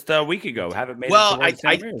one just a week ago. Haven't made well, it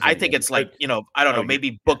I think it's like, I don't know,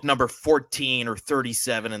 maybe book number 14 or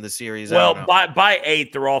 37 in the series. Well, by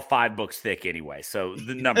 8, they're all 5 books thick anyway, so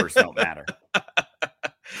the numbers don't matter.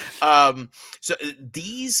 So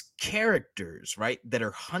these characters, right, that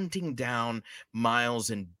are hunting down Miles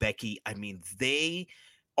and Becky, I mean, they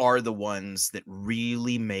are the ones that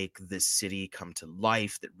really make this city come to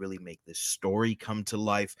life, that really make this story come to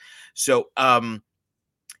life. So,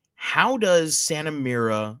 how does Santa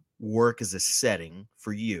Mira work as a setting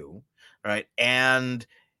for you, right? And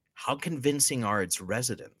how convincing are its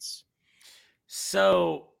residents?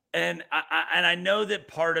 So, and I know that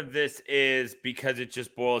part of this is because it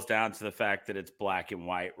just boils down to the fact that it's black and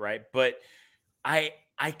white, right? But I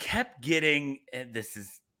kept getting, and this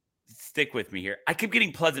is, stick with me here, I kept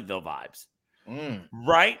getting Pleasantville vibes,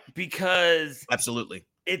 right? Because absolutely,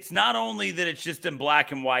 it's not only that it's just in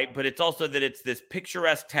black and white, but it's also that it's this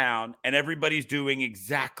picturesque town and everybody's doing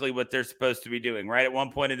exactly what they're supposed to be doing, right? At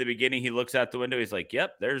one point in the beginning, he looks out the window. He's like,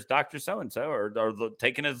 yep, there's Dr. So-and-so or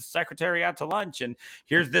taking his secretary out to lunch. And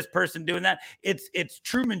here's this person doing that. It's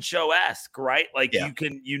Truman Show-esque, right? Like this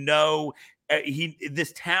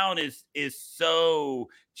town is so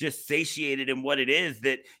just satiated in what it is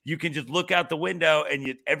that you can just look out the window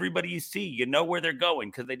and everybody you see, you know where they're going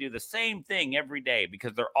because they do the same thing every day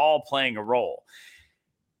because they're all playing a role.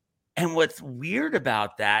 And what's weird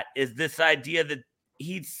about that is this idea that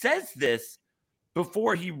he says this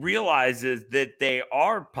before he realizes that they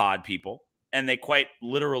are pod people and they quite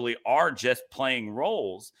literally are just playing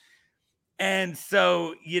roles. And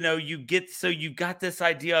so, you got this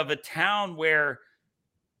idea of a town where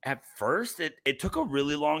at first it took a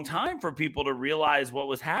really long time for people to realize what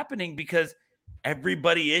was happening because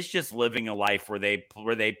everybody is just living a life where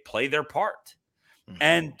they play their part. Mm-hmm.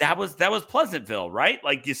 And that was Pleasantville, right?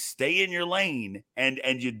 Like you stay in your lane and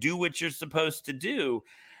you do what you're supposed to do.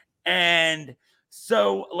 And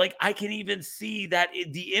so, like, I can even see that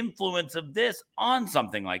the influence of this on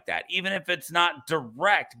something like that, even if it's not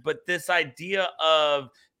direct, but this idea of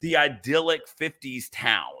the idyllic 50s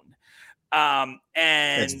town.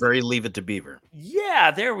 And it's very Leave It to Beaver.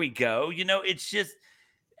 Yeah, there we go. It's just,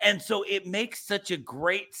 and so it makes such a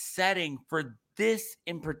great setting for this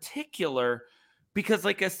in particular, because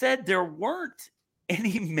like I said, there weren't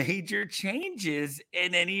any major changes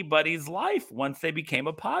in anybody's life once they became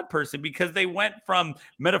a pod person, because they went from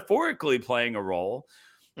metaphorically playing a role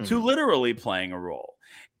to literally playing a role.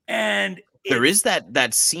 And there is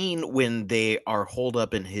that scene when they are holed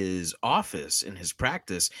up in his office, in his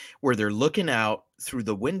practice, where they're looking out through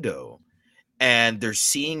the window and they're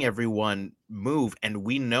seeing everyone move. And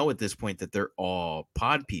we know at this point that they're all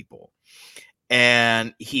pod people.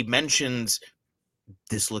 And he mentions,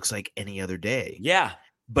 this looks like any other day. Yeah.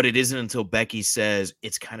 But it isn't until Becky says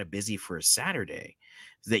it's kind of busy for a Saturday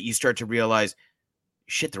that you start to realize,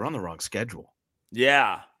 shit, they're on the wrong schedule.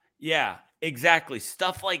 Yeah. Yeah, exactly.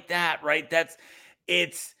 Stuff like that, right?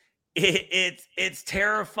 it's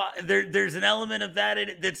terrifying. There's an element of that in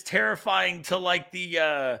it that's terrifying to like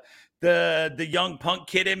the young punk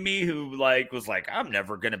kid in me who like was like, I'm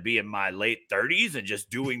never gonna be in my late 30s and just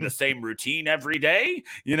doing the same routine every day,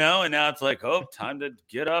 you know. And now it's like, oh, time to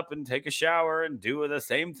get up and take a shower and do the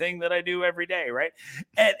same thing that I do every day, right?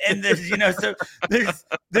 And there's, you know, so there's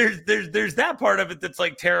that part of it that's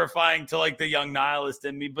like terrifying to like the young nihilist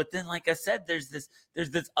in me. But then, like I said, there's this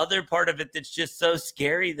other part of it that's just so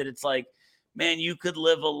scary that it's like, man, you could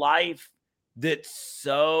live a life that's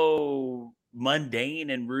so mundane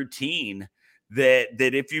and routine that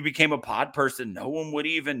if you became a pod person, no one would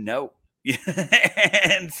even know.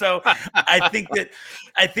 And so I think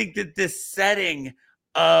that this setting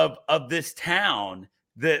of this town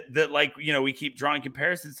that like, you know, we keep drawing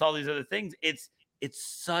comparisons to all these other things. It's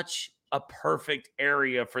such a perfect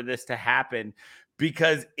area for this to happen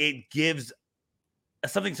because it gives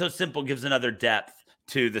something so simple, gives another depth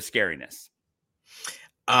to the scariness.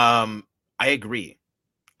 I agree.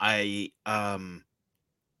 In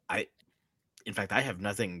fact, I have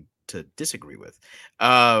nothing to disagree with.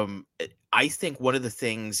 I think one of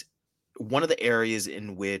the areas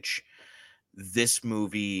in which this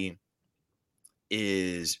movie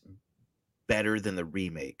is better than the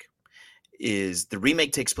remake is the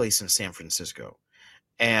remake takes place in San Francisco.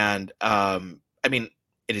 And, I mean,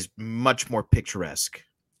 it is much more picturesque,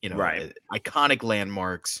 you know, right. Iconic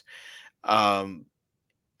landmarks.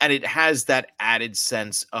 And it has that added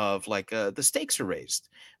sense of like the stakes are raised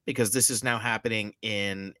because this is now happening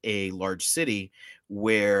in a large city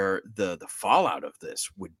where the fallout of this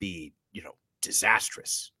would be, you know,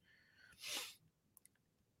 disastrous.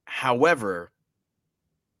 However,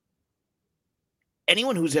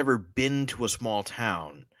 anyone who's ever been to a small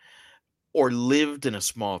town or lived in a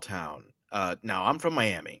small town, now I'm from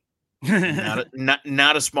Miami, not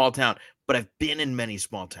a small town, but I've been in many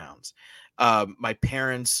small towns. My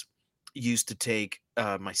parents used to take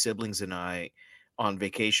my siblings and I on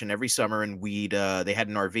vacation every summer, and they had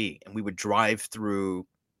an RV, and we would drive through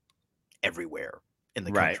everywhere in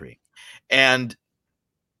the country. And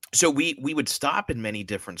so we would stop in many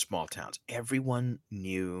different small towns. Everyone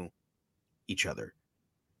knew each other.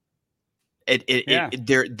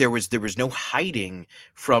 There was no hiding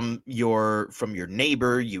from your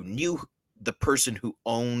neighbor. You knew the person who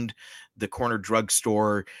owned the corner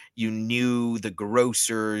drugstore, you knew the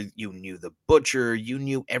grocer, you knew the butcher, you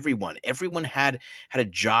knew everyone. Everyone had a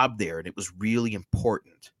job there, and it was really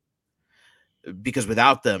important because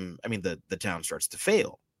without them, I mean, the town starts to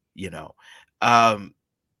fail, you know.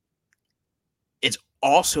 It's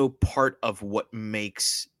also part of what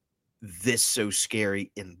makes this so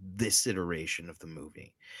scary in this iteration of the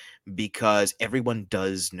movie because everyone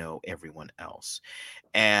does know everyone else.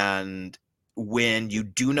 And when you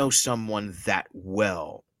do know someone that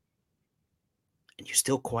well and you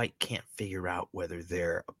still quite can't figure out whether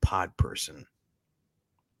they're a pod person,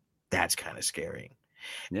 that's kind of scary.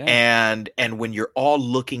 Yeah. And when you're all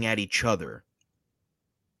looking at each other,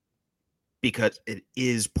 because it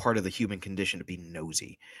is part of the human condition to be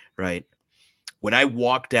nosy, right? When I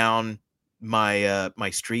walk down my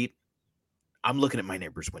street, I'm looking at my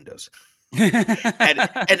neighbor's windows.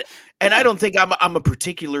 and I don't think I'm a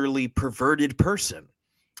particularly perverted person.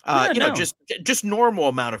 Just normal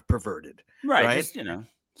amount of perverted. Right. Just, you know,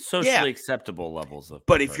 socially acceptable levels of.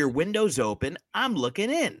 But if your window's open, I'm looking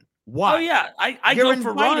in. Why? Oh yeah, I go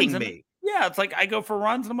for runs. Yeah, it's like I go for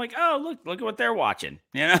runs and I'm like, oh look at what they're watching.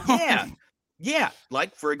 You know? Yeah.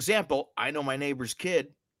 Like for example, I know my neighbor's kid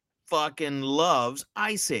fucking loves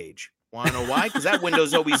Ice Age. Want to know why? Because that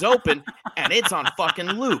window's always open and it's on fucking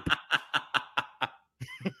loop.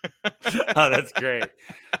 Oh, that's great.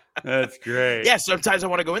 That's great. Yeah, sometimes I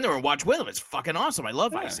want to go in there and watch with them. It's fucking awesome. I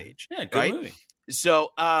love Ice Age. Yeah, good movie.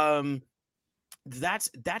 So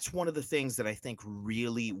that's one of the things that I think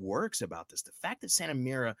really works about this. The fact that Santa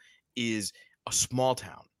Mira is a small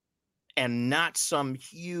town and not some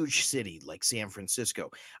huge city like San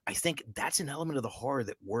Francisco. I think that's an element of the horror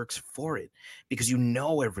that works for it because you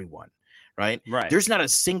know everyone, right? Right. There's not a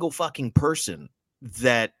single fucking person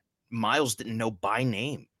that Miles didn't know by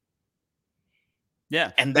name.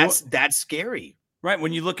 Yeah. And that's scary. Right.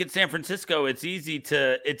 When you look at San Francisco, it's easy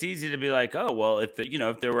to be like, oh, well, if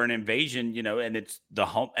there were an invasion, you know, and it's the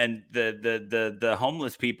home and the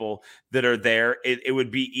homeless people that are there, it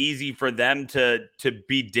would be easy for them to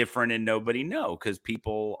be different and nobody know because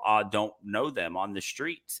people don't know them on the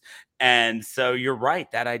streets. And so you're right.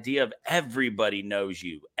 That idea of everybody knows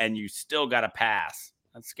you and you still got to pass.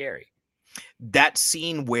 That's scary. That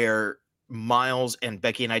scene where Miles and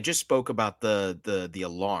Becky, and I just spoke about the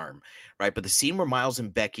alarm, right? But the scene where Miles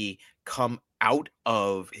and Becky come out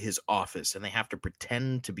of his office and they have to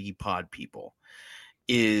pretend to be pod people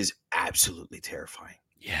is absolutely terrifying.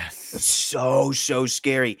 Yes. It's so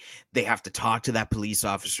scary. They have to talk to that police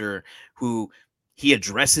officer who he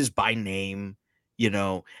addresses by name,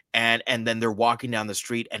 and then they're walking down the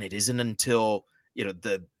street, and it isn't until,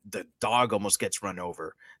 the dog almost gets run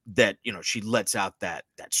over that, she lets out that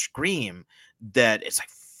scream that it's like,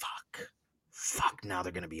 fuck, now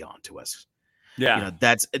they're going to be on to us. Yeah.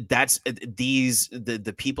 That's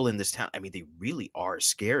the people in this town. I mean, they really are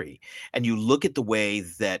scary. And you look at the way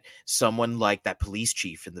that someone like that police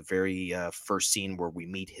chief in the very first scene where we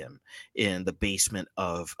meet him in the basement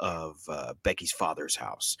of Becky's father's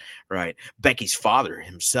house, right? Becky's father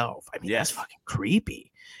himself. I mean, that's fucking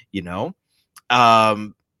creepy,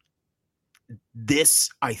 This,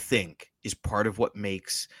 I think, is part of what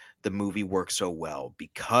makes the movie work so well,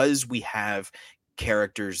 because we have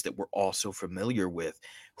characters that we're also familiar with,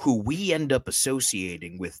 who we end up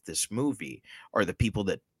associating with this movie are the people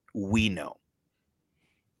that we know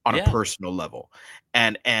on a personal level,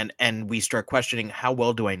 and we start questioning, how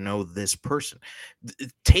well do I know this person?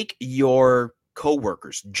 Take your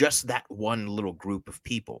coworkers, just that one little group of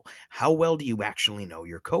people. How well do you actually know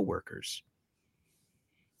your coworkers?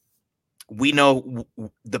 We know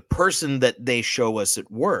the person that they show us at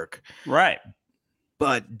work, right?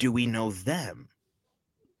 But do we know them?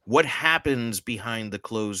 What happens behind the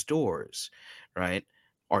closed doors, right?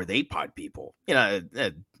 Are they pod people?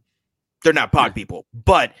 They're not pod people,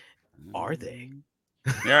 but are they?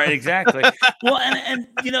 Yeah, right, exactly. Well, and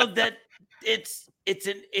that it's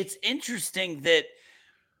interesting that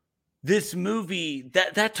this movie,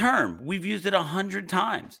 that term, we've used it 100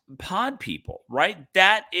 times, pod people, right?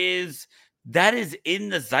 That is in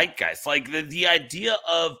the zeitgeist. Like the idea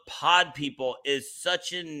of pod people is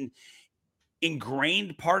such an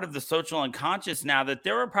ingrained part of the social unconscious now that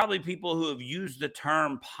there are probably people who have used the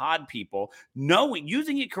term pod people,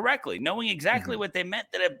 using it correctly, knowing exactly what they meant,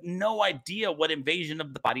 that have no idea what Invasion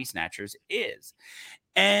of the Body Snatchers is.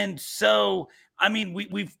 And so, I mean,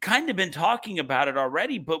 we've kind of been talking about it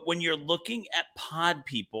already, but when you're looking at pod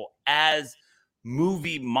people as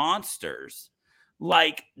movie monsters,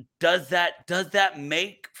 like, does that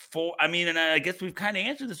make for, I mean, and I guess we've kind of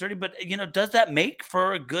answered this already, but does that make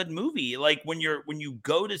for a good movie? Like when you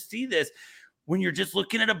go to see this, when you're just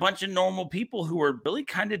looking at a bunch of normal people who are really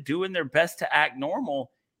kind of doing their best to act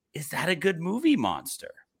normal, is that a good movie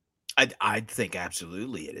monster? I think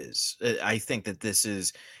absolutely it is. I think that this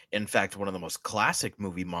is, in fact, one of the most classic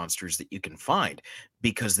movie monsters that you can find,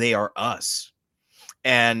 because they are us.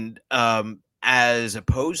 And as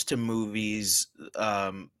opposed to movies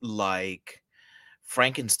like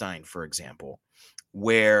Frankenstein, for example,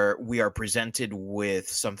 where we are presented with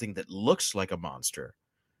something that looks like a monster,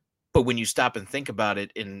 but when you stop and think about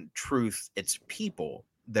it, in truth, it's people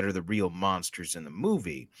that are the real monsters in the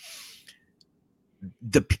movie.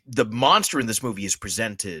 The monster in this movie is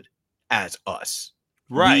presented as us.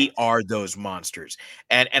 Right. We are those monsters.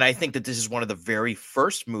 And I think that this is one of the very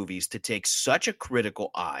first movies to take such a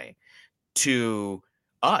critical eye to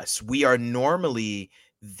us. We are normally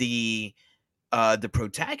the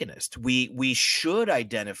protagonist. We should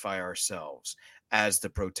identify ourselves as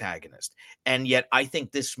the protagonist. And yet I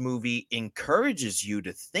think this movie encourages you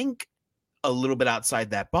to think a little bit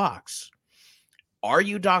outside that box. Are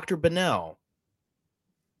you Dr. Bennell?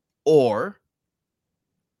 Or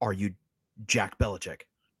are you Jack Belichick?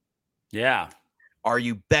 Yeah. Are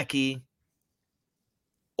you Becky?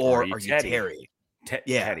 Or are you Terry?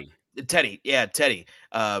 Teddy. Teddy. Yeah, Teddy.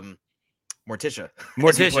 Morticia.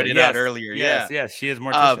 Morticia pointed out earlier. Yes, she is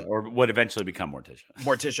Morticia, or would eventually become Morticia.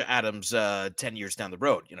 Morticia Addams, 10 years down the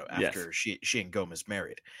road, after she and Gomez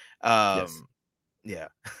married. Yeah.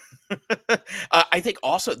 I think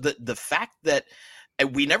also the fact that,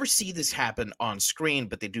 and we never see this happen on screen,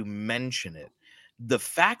 but they do mention it. The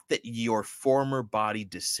fact that your former body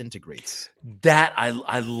disintegrates. That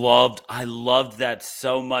I loved that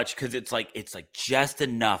so much, because it's like just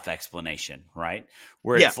enough explanation, right?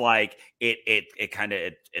 Where it's like it kind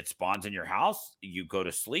of spawns in your house, you go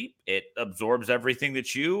to sleep, it absorbs everything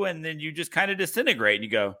and then you just kind of disintegrate, and you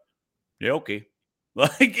go, yeah, okay.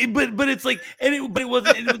 Like, but it's like, it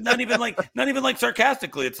was not even like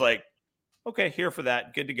sarcastically. It's like, okay, here for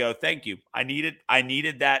that. Good to go. Thank you. I needed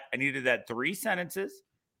that 3 sentences,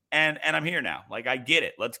 and I'm here now. Like, I get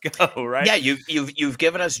it. Let's go. Right. Yeah. You've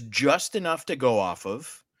given us just enough to go off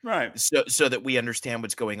of. Right. So that we understand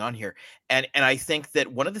what's going on here. And I think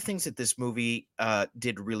that one of the things that this movie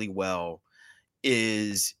did really well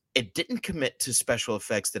is it didn't commit to special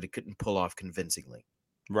effects that it couldn't pull off convincingly.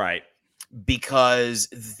 Right. because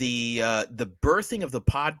the birthing of the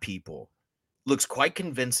pod people looks quite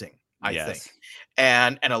convincing, I think.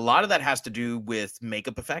 And a lot of that has to do with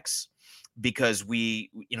makeup effects, because we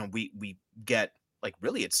get, like,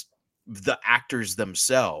 really it's the actors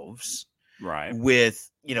themselves, right, with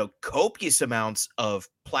copious amounts of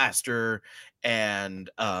plaster and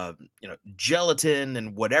gelatin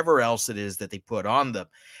and whatever else it is that they put on them,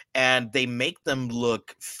 and they make them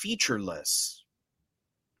look featureless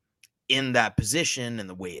in that position, and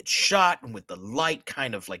the way it's shot, and with the light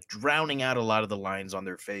kind of like drowning out a lot of the lines on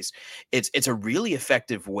their face. It's a really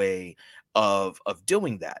effective way of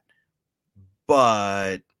doing that.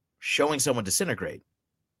 But showing someone disintegrate,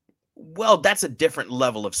 well, that's a different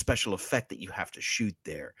level of special effect that you have to shoot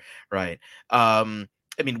there, right? I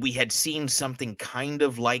mean, we had seen something kind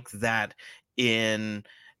of like that in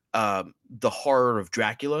the Horror of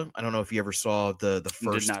Dracula. I don't know if you ever saw the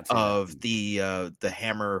first of the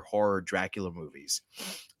Hammer horror Dracula movies.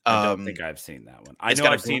 I don't think I've seen that one. I know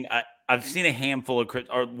I've seen a handful of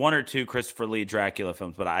or one or two Christopher Lee Dracula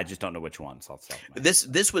films, but I just don't know which ones.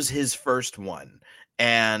 This was his first one,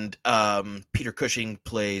 and Peter Cushing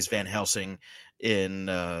plays Van Helsing in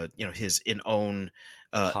his own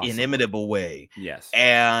inimitable way. Yes.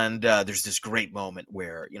 And there's this great moment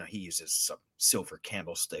where he uses some silver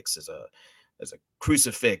candlesticks as a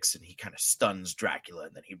crucifix, and he kind of stuns Dracula,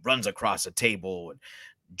 and then he runs across a table and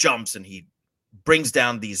jumps, and he brings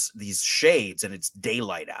down these shades, and it's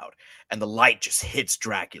daylight out, and the light just hits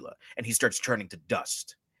Dracula, and he starts turning to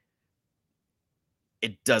dust.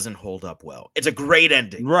 It doesn't hold up well. It's a great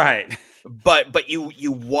ending, right? But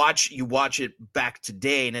you watch it back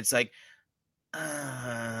today, and it's like,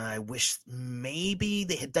 I wish maybe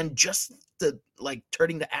they had done just the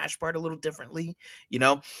turning to ash part a little differently,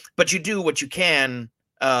 But you do what you can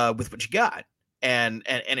with what you got. And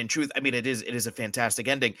in truth, I mean, it is a fantastic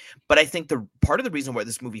ending. But I think the part of the reason why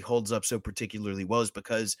this movie holds up so particularly well is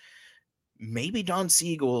because maybe Don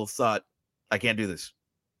Siegel thought, I can't do this,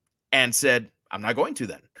 and said, I'm not going to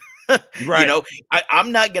then. Right.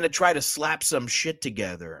 I'm not going to try to slap some shit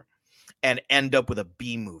together and end up with a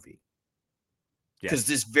B movie.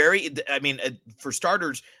 Because for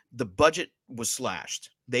starters, the budget was slashed.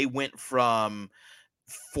 They went from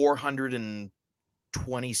 $420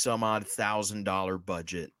 some odd $1,000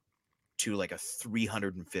 budget to like a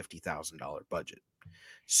 $350,000 budget.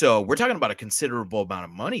 So we're talking about a considerable amount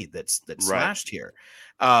of money that's slashed here.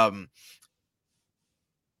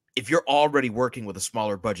 If you're already working with a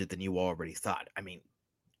smaller budget than you already thought, I mean,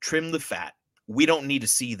 trim the fat. We don't need to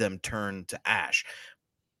see them turn to ash.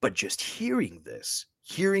 But just hearing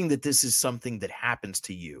that this is something that happens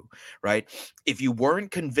to you, right? If you weren't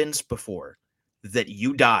convinced before that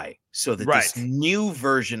you die so that this new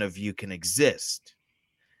version of you can exist,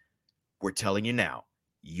 we're telling you now,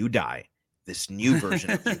 you die. This new version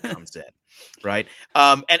of you comes in, right?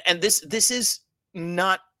 And this is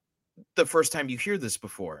not the first time you hear this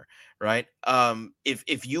before, right?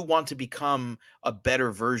 If you want to become a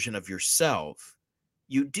better version of yourself,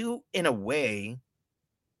 you do, in a way,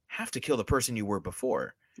 have to kill the person you were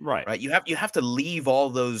before, right? You have to leave all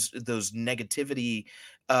those negativity,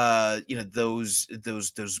 those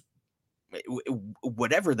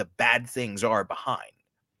whatever the bad things are behind,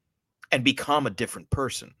 and become a different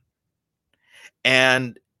person.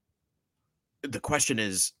 And the question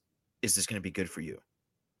is this going to be good for you,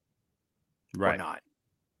 or not?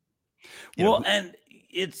 And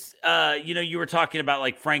it's you were talking about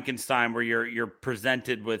like Frankenstein, where you're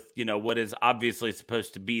presented with what is obviously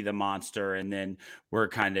supposed to be the monster, and then we're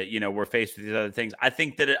kind of we're faced with these other things. I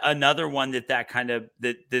think that another one that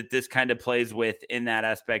this kind of plays with in that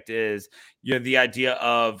aspect is the idea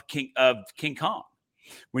of King Kong.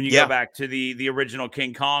 When you go back to the original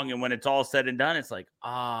King Kong, and when it's all said and done, it's like,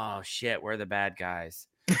 oh shit, we're the bad guys.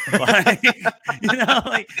 That's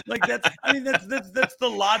the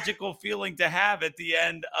logical feeling to have at the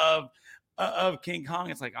end of King Kong.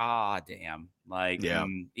 It's like, damn,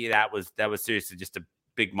 that was seriously just a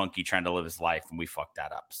big monkey trying to live his life, and we fucked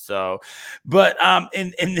that up. So, but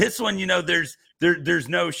in this one, there's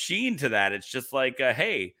no sheen to that. It's just like,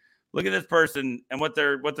 hey, look at this person and what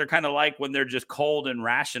they're kind of like when they're just cold and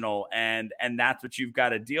rational, and that's what you've got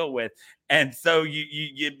to deal with. And so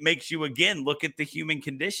it makes you again look at the human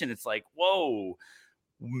condition. It's like, whoa,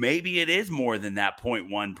 maybe it is more than that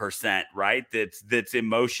 0.1%, right? That's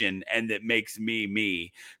emotion, and that makes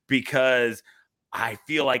me, because I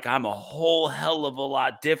feel like I'm a whole hell of a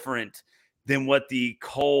lot different than what the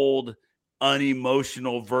cold,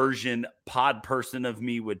 unemotional version pod person of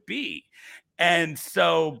me would be. And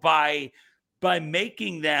so by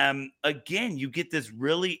making them, again, you get this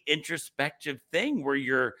really introspective thing where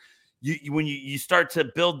you're when you start to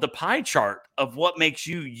build the pie chart of what makes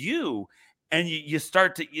you you, and you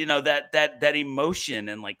start to, that emotion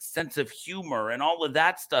and like sense of humor and all of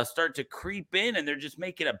that stuff start to creep in, and they're just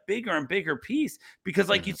making a bigger and bigger piece. Because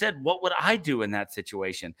like you said, what would I do in that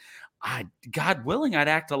situation? God willing, I'd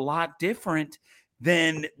act a lot different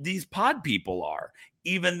than these pod people are,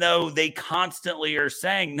 even though they constantly are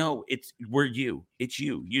saying, no, it's you.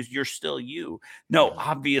 You're still you. No,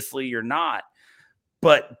 obviously you're not.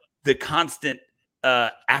 But the constant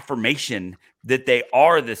affirmation that they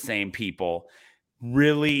are the same people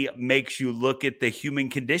really makes you look at the human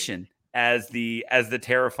condition as the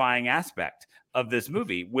terrifying aspect of this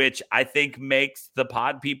movie, which I think makes the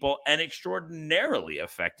pod people an extraordinarily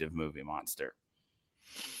effective movie monster.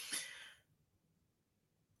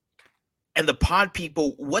 And the pod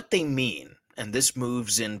people, what they mean, and this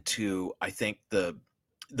moves into, I think, the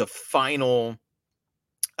final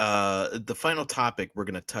topic we're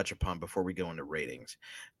going to touch upon before we go into ratings.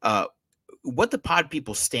 What the pod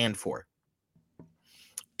people stand for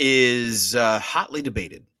is hotly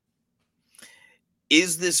debated.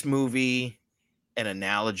 Is this movie an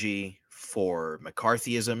analogy for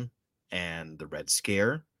McCarthyism and the Red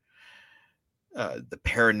Scare? The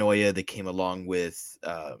paranoia that came along with,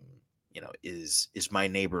 is my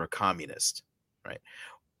neighbor a communist, right?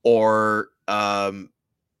 Or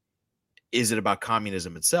is it about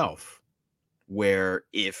communism itself, where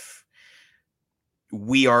if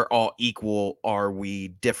we are all equal, are we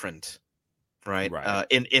different, right?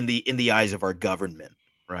 In the eyes of our government,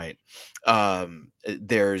 right?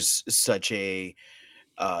 There's such an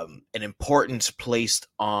importance placed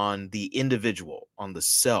on the individual, on the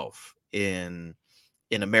self in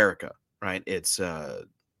America, right? It's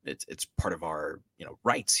part of our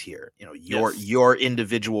rights here, your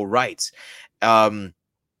individual rights.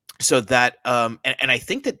 So that, and I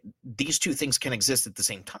think that these two things can exist at the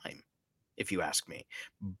same time, if you ask me.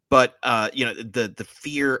 But the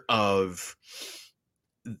fear of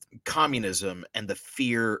communism and the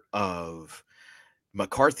fear of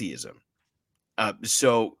McCarthyism.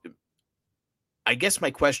 So I guess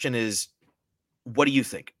my question is, what do you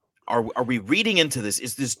think? Are we reading into this?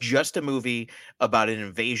 Is this just a movie about an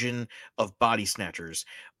invasion of body snatchers,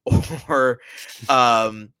 or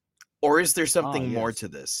is there something more to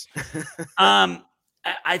this? I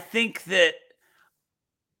think that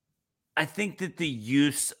the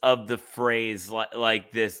use of the phrase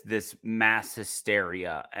like this mass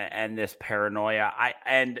hysteria and this paranoia,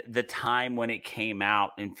 and the time when it came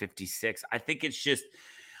out in 1956, I think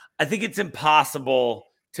it's impossible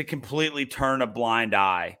to completely turn a blind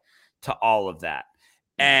eye to all of that.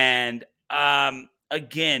 And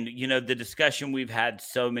again, the discussion we've had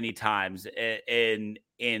so many times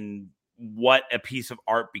in what a piece of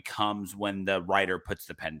art becomes when the writer puts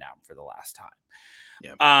the pen down for the last time.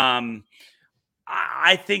 Yeah.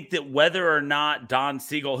 I think that whether or not Don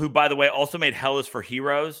Siegel, who by the way also made Hell is for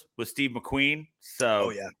Heroes with Steve McQueen,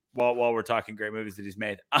 so while we're talking great movies that he's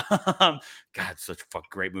made, God, such a fucking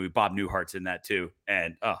great movie. Bob Newhart's in that too,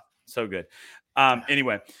 and so good.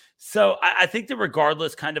 Anyway, so I think that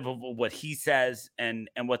regardless kind of what he says and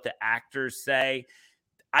what the actors say,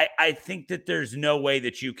 I think that there's no way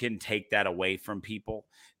that you can take that away from people,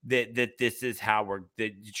 that this is how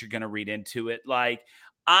that you're going to read into it. Like,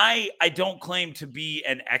 I don't claim to be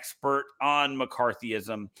an expert on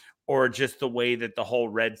McCarthyism or just the way that the whole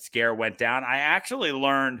Red Scare went down. I actually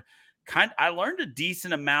learned a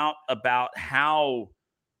decent amount about how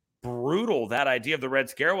brutal that idea of the Red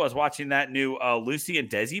Scare was watching that new Lucy and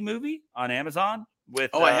Desi movie on Amazon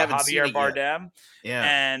with I haven't Javier seen it Bardem. Yeah.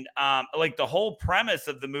 And like the whole premise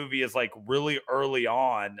of the movie is like really early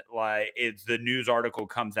on, like it's the news article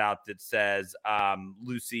comes out that says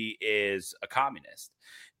Lucy is a communist.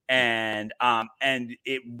 And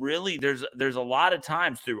it really, there's a lot of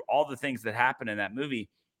times through all the things that happen in that movie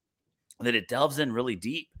that it delves in really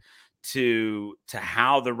deep to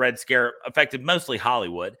how the Red Scare affected mostly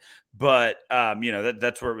Hollywood, but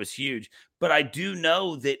that's where it was huge. But I do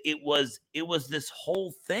know that it was this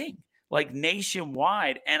whole thing like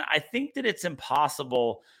nationwide, and I think that it's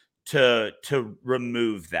impossible to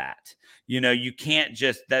remove that. You can't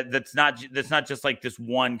just that's not just like this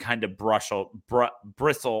one kind of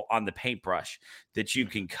bristle on the paintbrush that you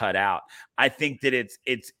can cut out. I think that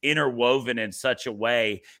it's interwoven in such a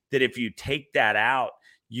way that if you take that out,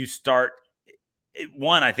 you start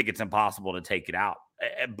one, I think it's impossible to take it out.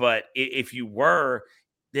 But if you were,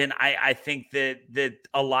 then I think that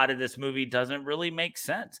a lot of this movie doesn't really make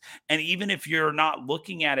sense. And even if you're not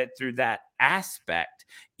looking at it through that aspect,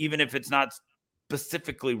 even if it's not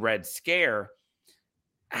specifically Red Scare,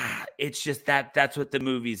 it's just that's what the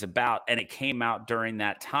movie's about, and it came out during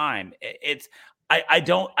that time. I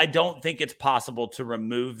don't think it's possible to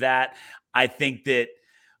remove that. I think that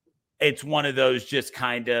it's one of those just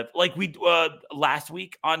kind of like we last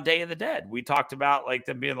week on Day of the Dead, we talked about like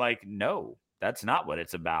them being like, no, that's not what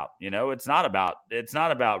it's about. It's not about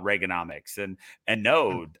Reaganomics, and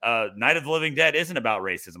no, Night of the Living Dead isn't about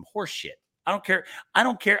racism. Horse shit. I don't care. I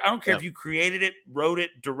don't care if you created it, wrote it,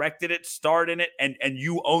 directed it, starred in it, and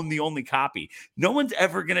you own the only copy. No one's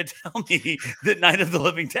ever going to tell me that Night of the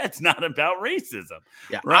Living Dead's not about racism.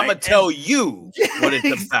 Yeah, right? I'm going to tell you what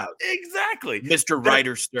it's about. Exactly. Mr.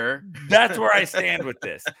 Writer Stir. That's where I stand with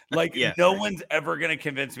this. Like, no one's ever going to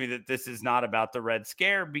convince me that this is not about the Red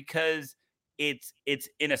Scare, because it's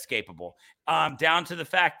inescapable. Down to the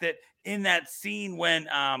fact that in that scene when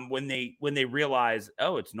they realize,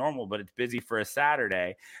 oh, it's normal, but it's busy for a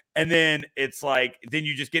Saturday, and then it's like, then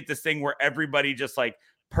you just get this thing where everybody just like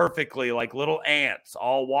perfectly, like little ants,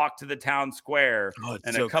 all walk to the town square,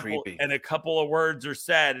 and so a couple of words are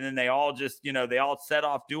said, and then they all just they all set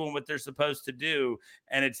off doing what they're supposed to do,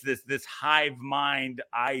 and it's this hive mind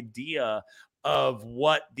idea of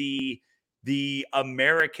what the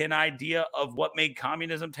American idea of what made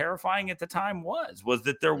communism terrifying at the time was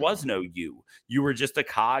that there was no you. You were just a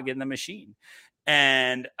cog in the machine.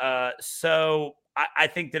 And so I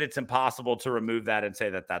think that it's impossible to remove that and say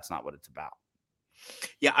that that's not what it's about.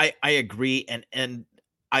 Yeah, I agree. And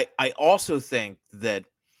I also think that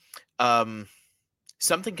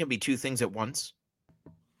something can be two things at once.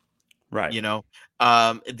 Right.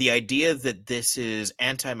 The idea that this is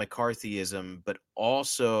anti-McCarthyism, but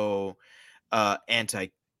also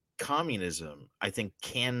anti-communism, I think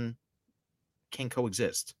can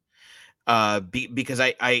coexist. Because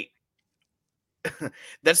I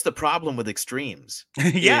that's the problem with extremes.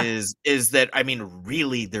 is that, I mean,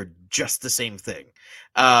 really they're just the same thing.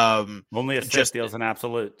 Only a just deals in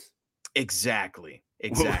absolutes. Exactly.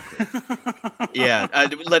 Yeah.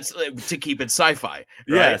 Let's to keep it sci-fi.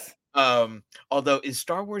 Right? Yes. Although, is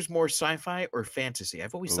Star Wars more sci-fi or fantasy?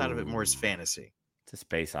 I've always thought of it more as fantasy. It's a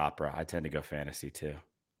space opera. I tend to go fantasy too.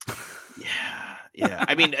 Yeah.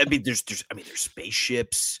 I mean, there's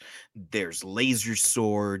spaceships, there's laser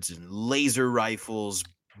swords and laser rifles,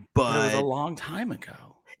 but it was a long time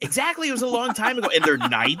ago. Exactly, it was a long time ago, and they're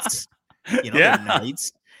knights. They're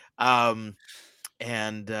knights. And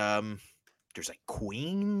there's like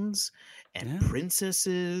queens and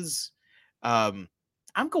princesses. I'm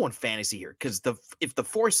going fantasy here because if the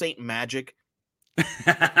Force ain't magic,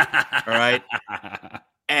 all right,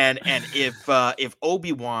 and if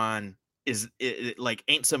Obi-Wan is like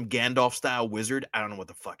ain't some Gandalf style wizard, I don't know what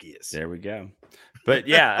the fuck he is. There we go. But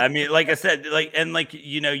yeah, I mean, like I said,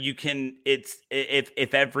 you can. It's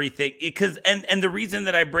if everything, because and the reason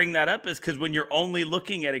that I bring that up is because when you're only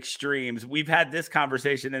looking at extremes, we've had this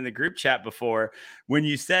conversation in the group chat before. When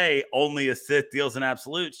you say only a Sith deals in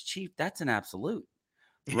absolutes, Chief, that's an absolute.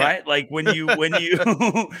 Right. Like when you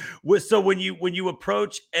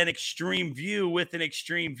approach an extreme view with an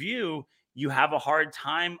extreme view, you have a hard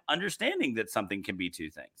time understanding that something can be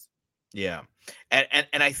two things. Yeah. And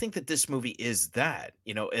I think that this movie is that,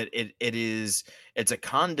 it's a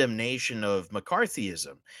condemnation of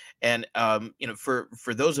McCarthyism. And,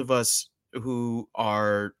 for those of us who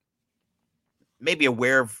are maybe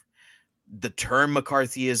aware of the term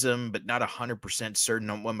McCarthyism, but not 100%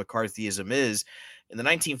 certain on what McCarthyism is, in the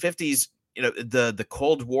 1950s, the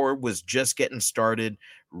Cold War was just getting started.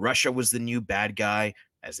 Russia was the new bad guy,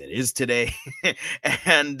 as it is today.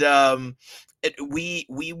 And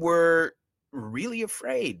we were really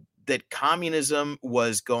afraid that communism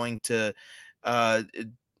was going to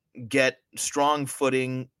get strong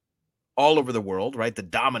footing all over the world, right? The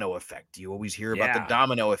domino effect. You always hear about the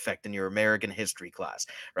domino effect in your American history class,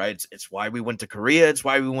 right? It's why we went to Korea. It's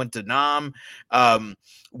why we went to Nam.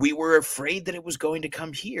 We were afraid that it was going to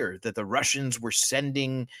come here, that the Russians were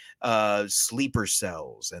sending sleeper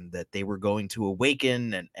cells and that they were going to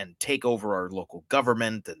awaken and take over our local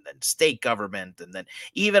government and then state government and then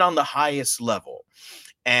even on the highest level.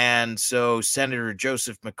 And so Senator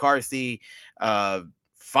Joseph McCarthy,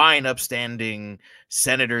 fine, upstanding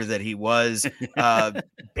senator that he was,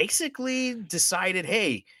 basically decided,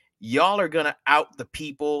 hey, y'all are going to out the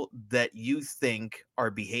people that you think are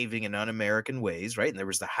behaving in un-American ways, right? And there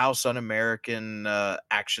was the House Un-American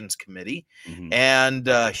Actions Committee, and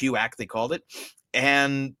HUAC, they called it.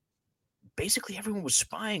 And basically everyone was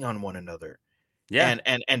spying on one another. Yeah.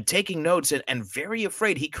 And taking notes and very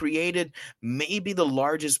afraid. He created maybe the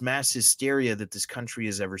largest mass hysteria that this country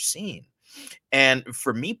has ever seen. And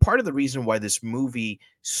for me, part of the reason why this movie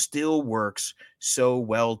still works so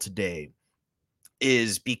well today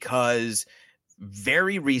is because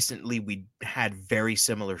very recently we had very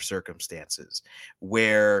similar circumstances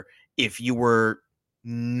where if you were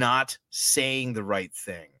not saying the right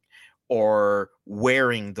thing or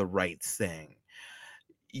wearing the right thing,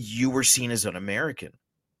 you were seen as un-American.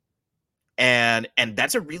 And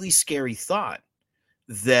that's a really scary thought,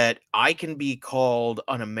 that I can be called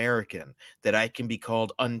un-American, that I can be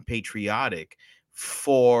called unpatriotic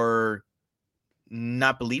for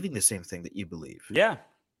not believing the same thing that you believe. Yeah.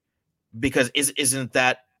 Because isn't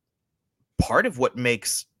that part of what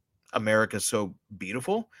makes America so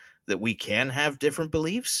beautiful, that we can have different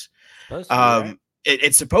beliefs? Right?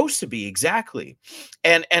 It's supposed to be, exactly.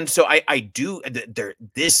 And so I do,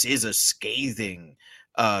 this is a scathing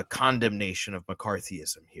condemnation of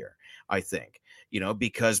McCarthyism here, I think,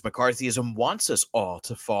 because McCarthyism wants us all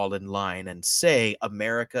to fall in line and say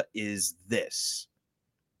America is this.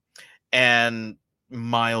 And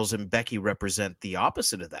Miles and Becky represent the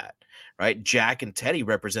opposite of that, right? Jack and Teddy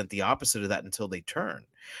represent the opposite of that until they turn,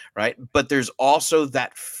 right? But there's also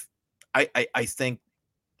that, I think,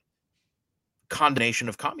 condemnation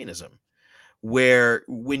of communism, where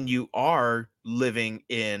when you are living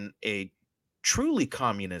in a truly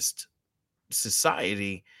communist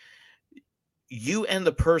society, you and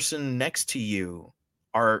the person next to you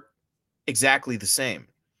are exactly the same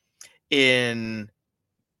in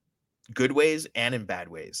good ways and in bad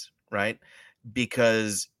ways, right?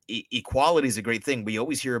 Because equality is a great thing. We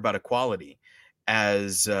always hear about equality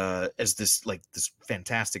as this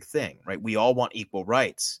fantastic thing, right? We all want equal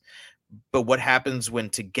rights. But what happens when,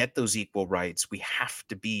 to get those equal rights, we have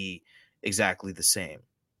to be exactly the same?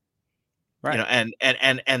 Right.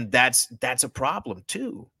 And that's a problem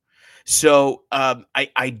too. So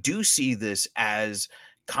I do see this as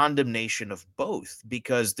condemnation of both,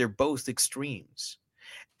 because they're both extremes,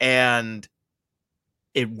 and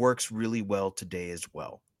it works really well today as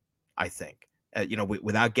well, I think.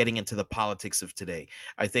 Without getting into the politics of today,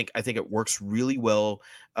 I think it works really well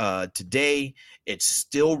today. It's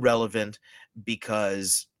still relevant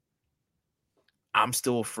because I'm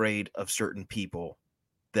still afraid of certain people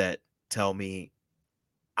that tell me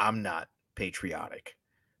I'm not patriotic,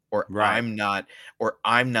 or right, I'm not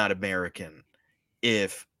American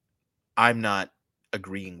if I'm not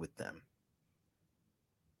agreeing with them.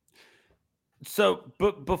 So,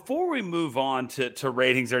 but before we move on to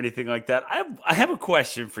ratings or anything like that, I have a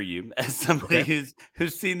question for you, as somebody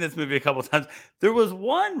who's seen this movie a couple of times. There was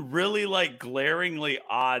one really glaringly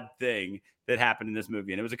odd thing that happened in this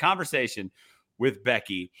movie, and it was a conversation with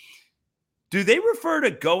Becky. Do they refer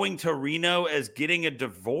to going to Reno as getting a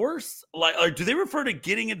divorce? Or do they refer to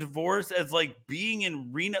getting a divorce as being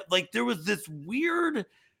in Reno? There was this weird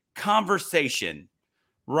conversation,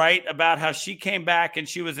 right, about how she came back and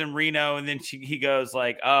she was in Reno, and then he goes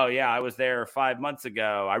oh yeah, I was there 5 months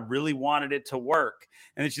ago. I really wanted it to work.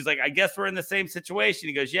 And then she's like, I guess we're in the same situation.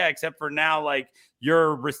 He goes, yeah, except for now,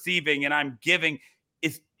 you're receiving and I'm giving.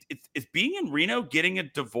 Is being in Reno getting a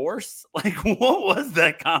divorce? What was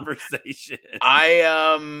that conversation?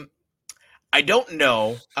 I don't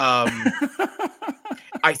know.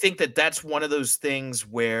 I think that's one of those things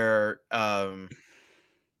where that's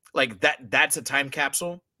a time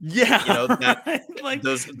capsule. Yeah.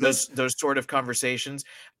 Those sort of conversations.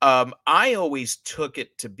 I always took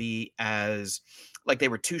it to be as they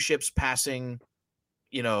were two ships passing,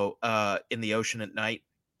 in the ocean at night.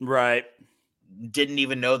 Right. Didn't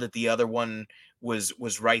even know that the other one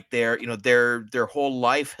was right there. Their whole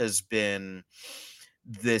life has been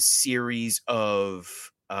this series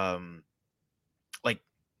of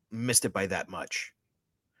missed it by that much.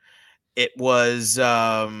 It was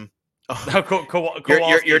you're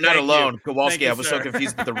not alone, Kowalski. I was so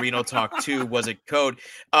confused with the Reno talk too. Was it code?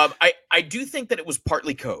 I do think that it was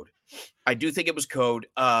partly code. I do think it was code.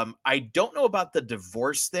 I don't know about the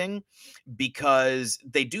divorce thing, because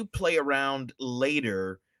they do play around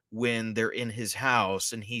later when they're in his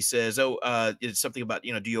house and he says, it's something about,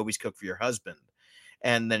 do you always cook for your husband?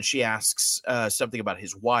 And then she asks something about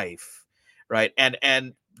his wife, right?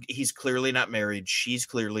 And he's clearly not married. She's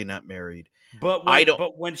clearly not married. But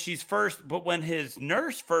when his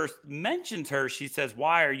nurse first mentions her, she says,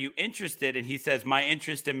 "Why are you interested?" And he says, "My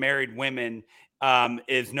interest in married women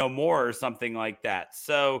is no more," or something like that.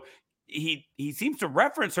 So he seems to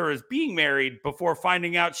reference her as being married before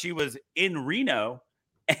finding out she was in Reno,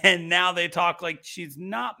 and now they talk like she's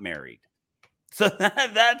not married. So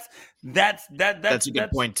that's a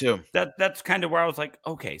good point too. That's kind of where I was like,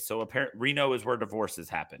 okay, so Reno is where divorces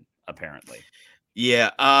happen, apparently. Yeah.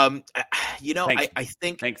 Thanks, I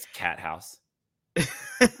think. Thanks, Cat House.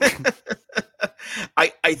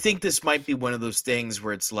 I think this might be one of those things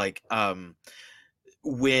where it's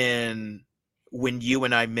when you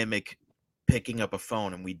and I mimic picking up a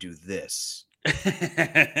phone and we do this,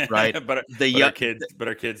 right? But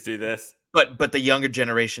our kids do this. But the younger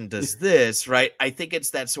generation does this, right? I think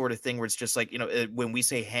it's that sort of thing where it's just like, when we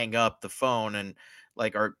say hang up the phone, and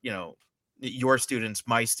like your students,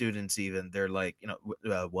 my students, even they're like,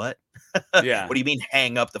 what? Yeah. What do you mean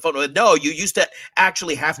hang up the phone? No, you used to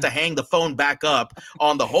actually have to hang the phone back up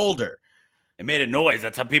on the holder. It made a noise.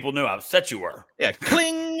 That's how people knew how upset you were. Yeah,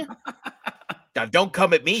 cling. Now, don't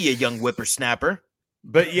come at me, you young whippersnapper.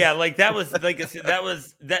 But yeah, like that was like I said,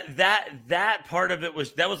 that part of it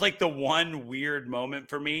was like the one weird moment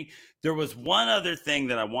for me. There was one other thing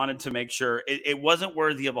that I wanted to make sure it wasn't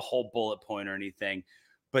worthy of a whole bullet point or anything,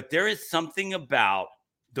 but there is something about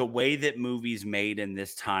the way that movies made in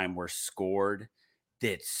this time were scored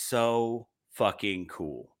that's so fucking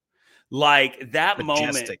cool. Like that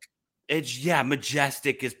Majestic. moment,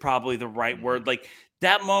 majestic is probably the right word. Like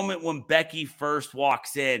that moment when Becky first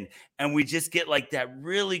walks in and we just get like that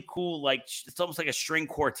really cool, like it's almost like a string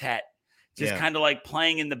quartet, just kind of like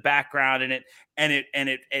playing in the background, and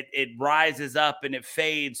it rises up and it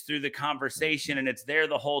fades through the conversation and it's there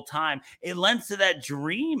the whole time. It lends to that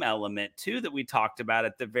dream element too that we talked about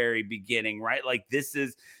at the very beginning, right? Like this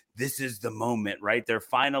is the moment, right? They're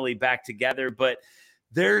finally back together, but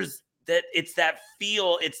there's that it's that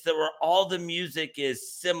feel, it's the where all the music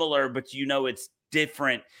is similar, but it's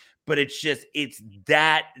different, but it's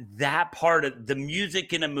that part of the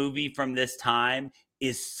music in a movie from this time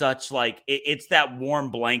is such like it's that warm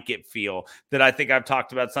blanket feel that I think I've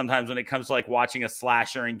talked about sometimes when it comes to like watching a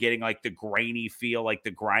slasher and getting like the grainy feel, like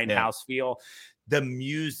the grindhouse feel. The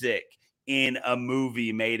music in a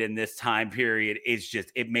movie made in this time period is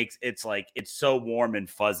just, it's so warm and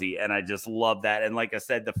fuzzy, and I just love that. And like I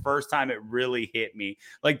said, the first time it really hit me,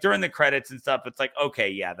 like during the credits and stuff, it's like, okay,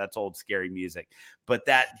 yeah, that's old scary music. But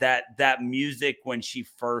that music when she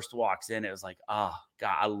first walks in, it was like, oh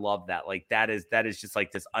God, I love that. Like that is just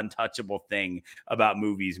like this untouchable thing about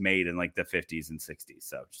movies made in like the 50s and 60s.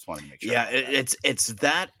 So just wanted to make sure. Yeah, it's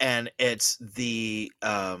that, and it's the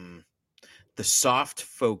soft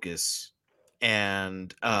focus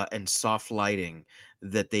and soft lighting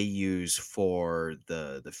that they use for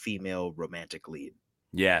the female romantic lead.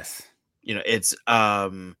 Yes. It's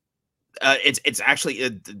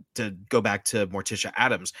actually to go back to Morticia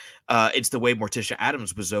Addams. It's the way Morticia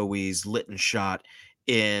Addams was always lit and shot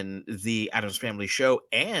in the Addams Family show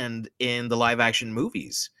and in the live action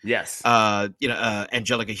movies. Yes.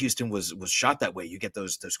 Angelica Houston was shot that way. You get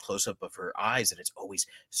those close up of her eyes, and it's always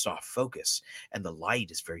soft focus, and the light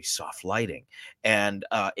is very soft lighting. And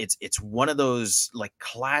it's one of those like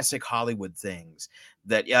classic Hollywood things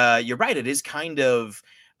that you're right. It is kind of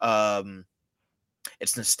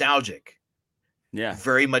it's nostalgic. Yeah.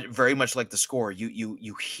 Very much like the score.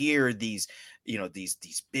 You hear these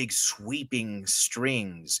these big sweeping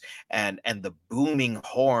strings and the booming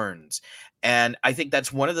horns. And I think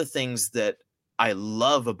that's one of the things that I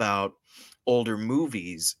love about older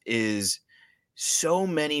movies is so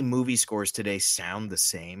many movie scores today sound the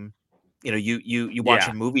same. You watch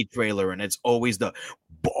a movie trailer and it's always the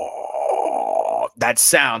that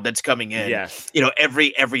sound that's coming in. Yes.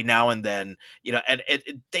 Every now and then, and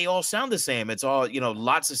they all sound the same. It's all,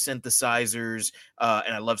 lots of synthesizers,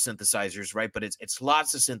 and I love synthesizers, right? But it's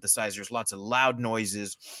lots of synthesizers, lots of loud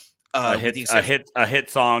noises. A hit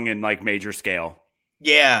song in like major scale.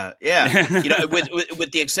 Yeah.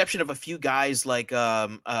 With the exception of a few guys like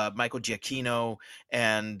Michael Giacchino,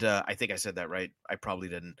 and I think I said that right. I probably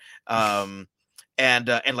didn't. And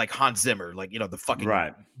like Hans Zimmer, like the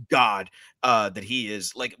fucking god that he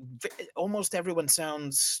is. Like almost everyone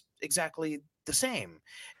sounds exactly the same,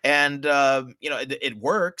 and it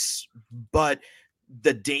works. But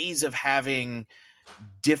the days of having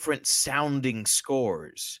different sounding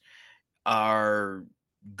scores are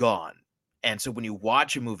gone. And so when you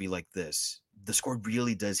watch a movie like this, the score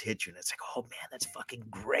really does hit you, and it's like, oh man, that's fucking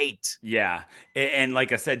great. Yeah. And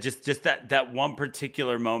like I said, just that one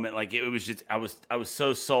particular moment, like it was just, I was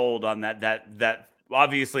so sold on that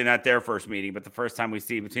obviously not their first meeting, but the first time we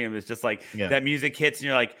see between them, it's just like that music hits and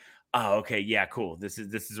you're like, oh, okay, yeah, cool. This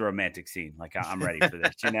is a romantic scene. Like I'm ready for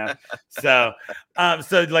this, So,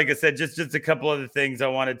 so like I said, just a couple other things I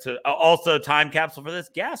wanted to also time capsule for this.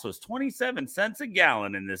 Gas was 27 cents a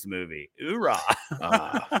gallon in this movie. Hoorah!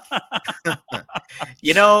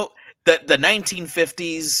 The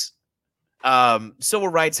 1950s, civil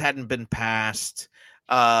rights hadn't been passed.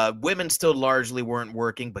 Women still largely weren't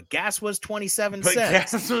working, but gas was 27 But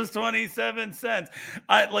cents. gas was 27 cents.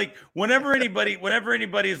 I like whenever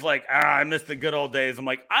anybody's like, I miss the good old days. I'm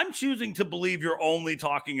like, I'm choosing to believe you're only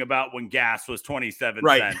talking about when gas was 27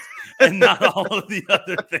 cents and not all of the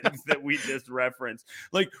other things that we just referenced.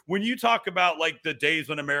 Like when you talk about like the days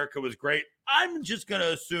when America was great, I'm just going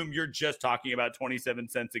to assume you're just talking about 27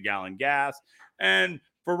 cents a gallon gas. And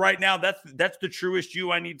for right now, that's the truest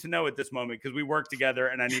you I need to know at this moment because we work together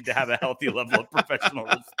and I need to have a healthy level of professional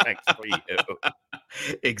respect for you.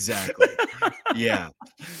 Exactly. Yeah.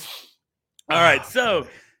 All right. So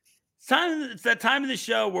it's that time of the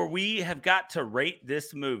show where we have got to rate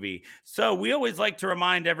this movie. So we always like to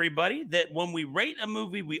remind everybody that when we rate a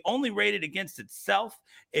movie, we only rate it against itself.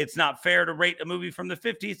 It's not fair to rate a movie from the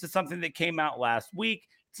 50s to something that came out last week.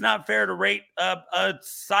 It's not fair to rate a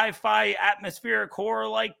sci-fi atmospheric horror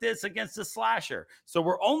like this against a slasher. So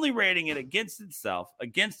we're only rating it against itself,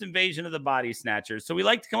 against Invasion of the Body Snatchers. So we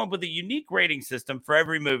like to come up with a unique rating system for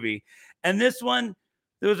every movie. And this one,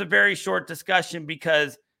 there was a very short discussion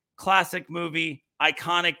because classic movie,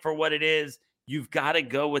 iconic for what it is. You've got to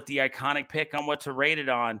go with the iconic pick on what to rate it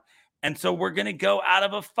on. And so we're going to go out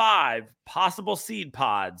of a 5 possible seed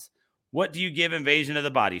pods. What do you give Invasion of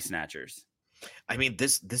the Body Snatchers? I mean,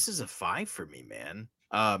 this is a 5 for me, man.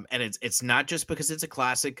 And it's not just because it's a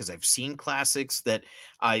classic, because I've seen classics that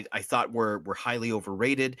I thought were highly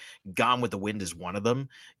overrated. Gone with the Wind is one of them,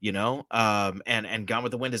 you know. And Gone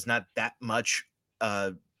with the Wind is not that much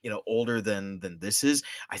older than this is.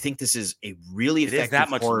 I think this is a really effective that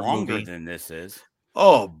much horror longer movie. than this is.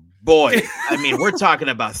 Oh boy. I mean, we're talking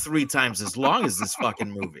about 3 times as long as this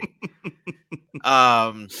fucking movie.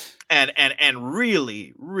 And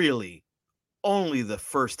really, really only the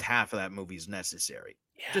first half of that movie is necessary.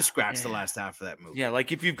 Just scratch the last half of that movie. Yeah,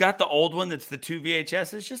 like if you've got the old one that's the 2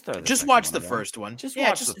 VHSs, just watch the first one. Just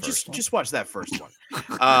watch that first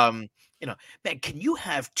one. Man, can you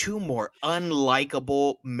have 2 more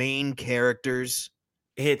unlikable main characters?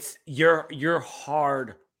 It's you're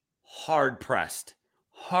hard pressed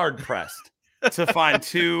to find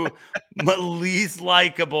 2 least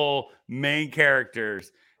likable main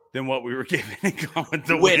characters than what we were given in Gone with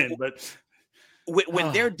the Wind. But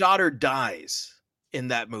when their daughter dies in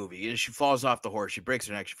that movie and she falls off the horse, she breaks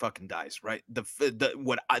her neck, she fucking dies, right?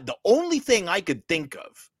 The only thing I could think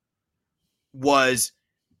of was,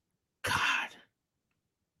 God,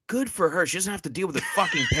 good for her. She doesn't have to deal with her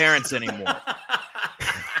fucking parents anymore.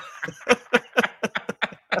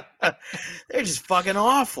 They're just fucking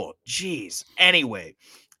awful. Jeez. Anyway,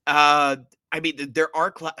 I mean, there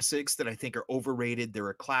are classics that I think are overrated. There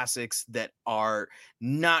are classics that are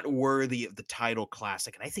not worthy of the title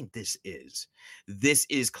classic. And I think this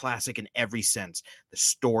is classic in every sense. The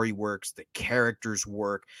story works, the characters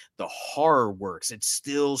work, the horror works. It's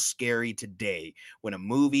still scary today when a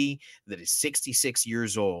movie that is 66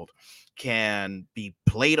 years old can be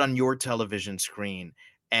played on your television screen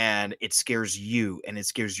and it scares you and it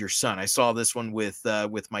scares your son. I saw this one with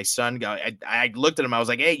my son. I looked at him. I was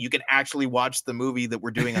like, hey, you can actually watch the movie that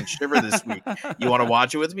we're doing on Shiver this week. You want to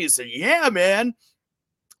watch it with me? He said, yeah, man.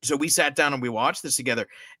 So we sat down and we watched this together,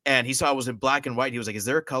 and he saw it was in black and white. He was like, is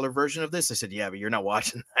there a color version of this? I said, yeah, but you're not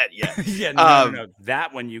watching that yet. Yeah, no.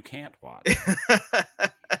 That one you can't watch.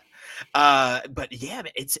 But yeah,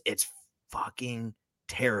 it's fucking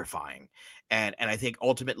terrifying. And I think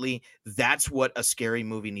ultimately that's what a scary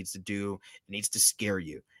movie needs to do. It needs to scare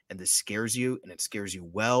you. And this scares you, and it scares you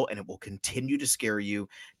well, and it will continue to scare you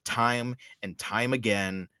time and time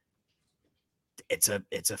again. It's a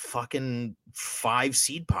fucking 5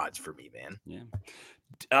 seed pods for me, man.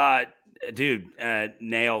 Yeah. Dude,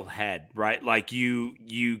 nail head, right? Like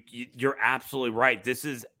you're absolutely right. This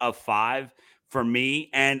is a 5 for me.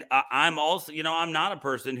 And I'm also, I'm not a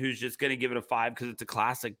person who's just going to give it a 5 because it's a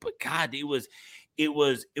classic, but God, it was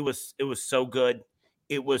so good.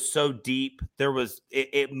 It was so deep.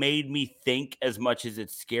 It made me think as much as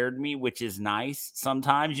it scared me, which is nice.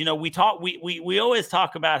 Sometimes, we always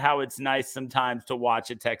talk about how it's nice sometimes to watch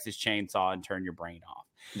a Texas Chainsaw and turn your brain off.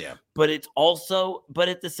 Yeah. But at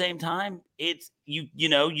the same time, it's you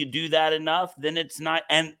do that enough, then it's not.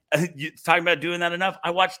 And talking about doing that enough, I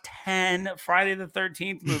watched 10 Friday the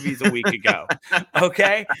 13th movies a week ago.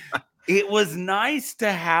 Okay. It was nice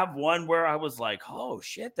to have one where I was like, oh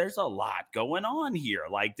shit, there's a lot going on here.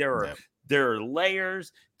 Like there are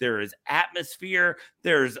layers, there is atmosphere,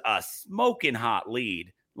 there's a smoking hot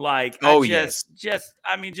lead. Like,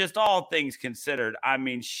 just all things considered. I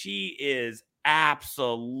mean, she is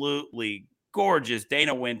absolutely gorgeous.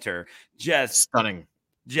 Dana Winter, just stunning.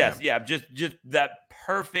 Just that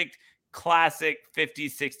perfect classic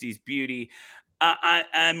 50s, 60s beauty.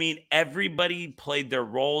 I mean, everybody played their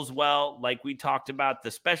roles well. Like we talked about, the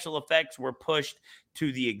special effects were pushed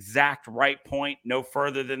to the exact right point, no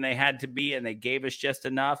further than they had to be, and they gave us just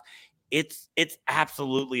enough. It's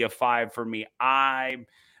absolutely a 5 for me.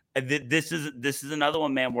 This is another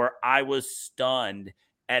one, man, where I was stunned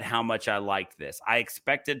at how much I liked this. I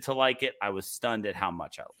expected to like it. I was stunned at how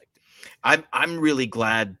much I liked it. I'm really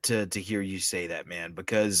glad to hear you say that, man,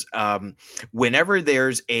 because whenever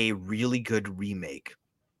there's a really good remake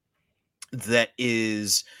that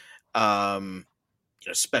is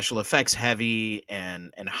special effects heavy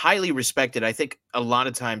and highly respected, I think a lot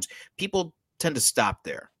of times people tend to stop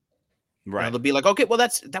there. Right. They'll be like, okay, well,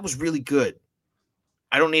 that was really good.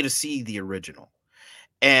 I don't need to see the original.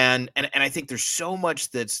 And I think there's so much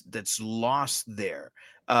that's lost there.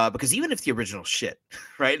 Because even if the original shit,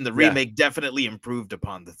 right, and the remake definitely improved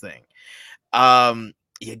upon the thing,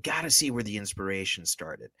 you got to see where the inspiration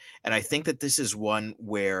started. And I think that this is one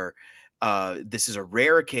where this is a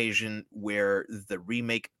rare occasion where the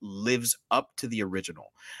remake lives up to the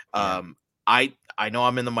original. I know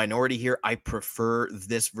I'm in the minority here. I prefer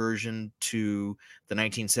this version to the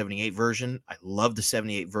 1978 version. I love the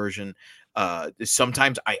 78 version.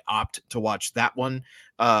 Sometimes I opt to watch that one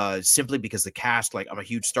simply because the cast, like I'm a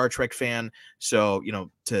huge Star Trek fan. So,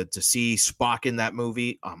 to see Spock in that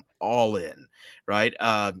movie, I'm all in, right?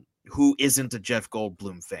 Who isn't a Jeff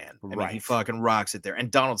Goldblum fan? I mean, he fucking rocks it there.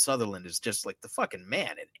 And Donald Sutherland is just like the fucking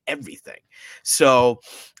man in everything. So,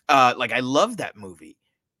 I love that movie.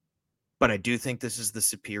 But I do think this is the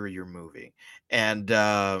superior movie. And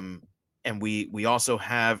we also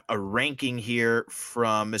have a ranking here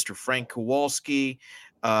from Mr. Frank Kowalski.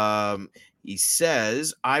 He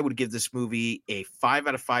says, I would give this movie a 5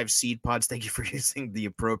 out of 5 seed pods. Thank you for using the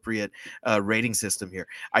appropriate rating system here.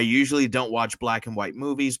 I usually don't watch black and white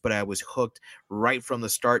movies, but I was hooked right from the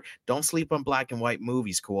start. Don't sleep on black and white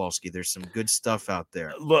movies, Kowalski. There's some good stuff out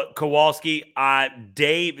there. Look, Kowalski,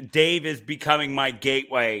 Dave is becoming my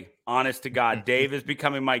gateway. Honest to God, Dave is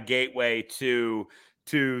becoming my gateway to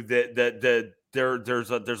there's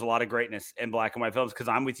a lot of greatness in black and white films, because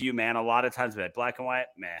I'm with you, man. A lot of times, black and white,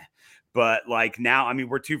 meh. But like now, I mean,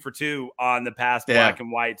 we're 2 for 2 on the past black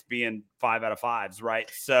and whites being 5 out of 5s, right?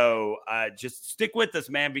 So just stick with us,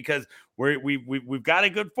 man, because we've got a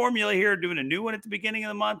good formula here, doing a new one at the beginning of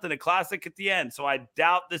the month and a classic at the end. So I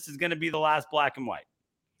doubt this is going to be the last black and white.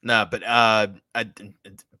 No, but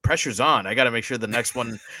pressure's on. I got to make sure the next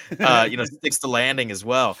one, sticks to landing as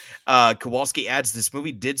well. Kowalski adds, this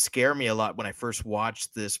movie did scare me a lot when I first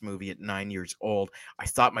watched this movie at 9 years old. I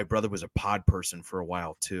thought my brother was a pod person for a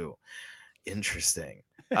while too. Interesting.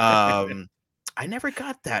 I never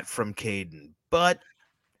got that from Caden, but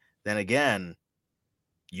then again,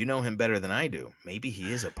 you know him better than I do. Maybe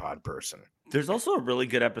he is a pod person. There's also a really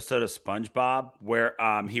good episode of SpongeBob where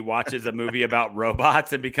he watches a movie about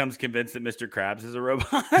robots and becomes convinced that Mr. Krabs is a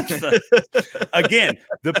robot. So, again,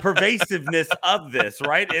 the pervasiveness of this,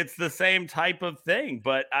 right? It's the same type of thing,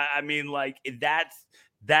 but I mean, like that's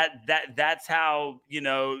how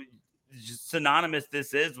synonymous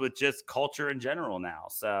this is with just culture in general now.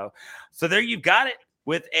 So there you've got it,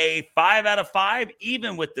 with a 5 out of 5,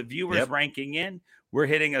 even with the viewers ranking in. We're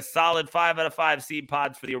hitting a solid 5 out of 5 seed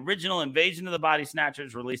pods for the original Invasion of the Body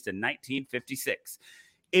Snatchers, released in 1956.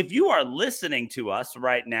 If you are listening to us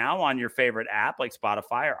right now on your favorite app like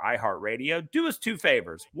Spotify or iHeartRadio, do us 2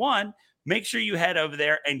 favors. One, make sure you head over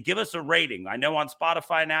there and give us a rating. I know on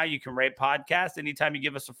Spotify now you can rate podcasts. Anytime you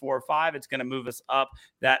give us a 4 or 5, it's going to move us up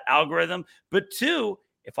that algorithm. But 2,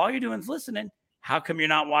 if all you're doing is listening, how come you're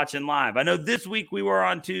not watching live? I know this week we were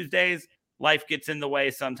on Tuesdays. Life gets in the way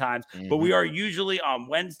sometimes, but we are usually on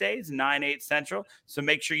Wednesdays, 9-8 Central. So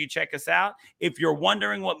make sure you check us out. If you're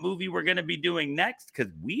wondering what movie we're going to be doing next,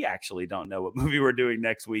 because we actually don't know what movie we're doing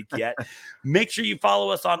next week yet, make sure you follow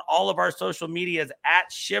us on all of our social medias at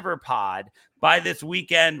ShiverPod. By this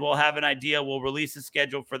weekend, we'll have an idea. We'll release a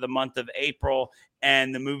schedule for the month of April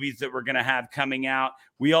and the movies that we're going to have coming out.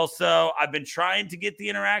 I've been trying to get the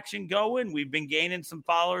interaction going. We've been gaining some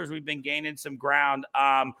followers. We've been gaining some ground.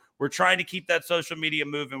 We're trying to keep that social media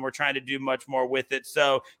moving. We're trying to do much more with it.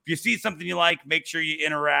 So if you see something you like, make sure you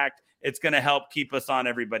interact. It's going to help keep us on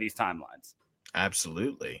everybody's timelines.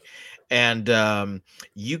 Absolutely. And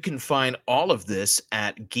you can find all of this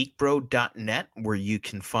at geekbro.net, where you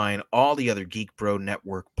can find all the other Geek Bro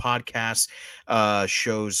Network podcasts,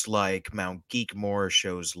 shows like Mount Geekmore,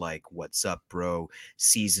 shows like What's Up Bro,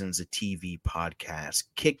 Seasons of TV podcast,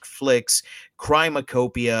 Kick Flicks,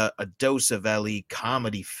 Crimacopia, A Dose of Ellie,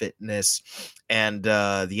 Comedy Fitness, and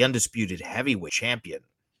the Undisputed Heavyweight Champion.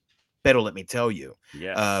 Better let me tell you,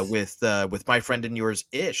 with my friend and yours,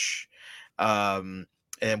 Ish.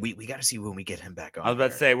 And we got to see when we get him back on. I was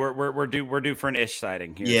about to say we're due for an Ish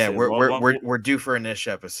sighting here. Yeah, soon. we're due for an Ish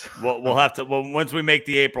episode. We'll have to. Well, once we make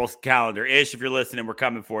the April calendar, Ish, if you're listening, we're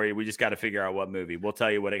coming for you. We just got to figure out what movie. We'll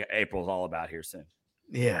tell you what April's all about here soon.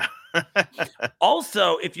 Yeah.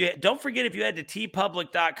 Also, if you head to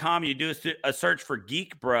tpublic.com, you do a search for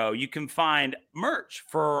Geek Bro, you can find merch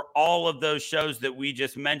for all of those shows that we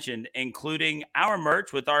just mentioned, including our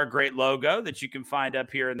merch with our great logo that you can find up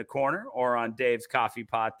here in the corner or on Dave's coffee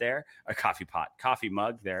mug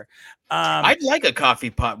there. I'd like a coffee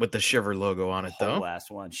pot with the Shiver logo on it, though.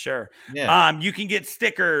 Last one, sure. Yeah. You can get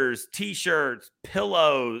stickers, T-shirts,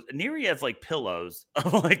 pillows. Neri has like pillows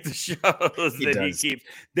of like the shows that he keeps.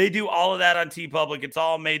 They do all of that on TeePublic. It's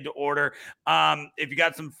all made to order. If you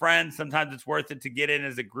got some friends, sometimes it's worth it to get in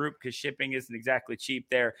as a group because shipping isn't exactly cheap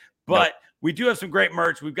there. But we do have some great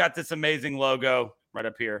merch. We've got this amazing logo right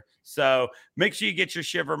up here. So make sure you get your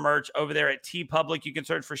Shiver merch over there at TeePublic. You can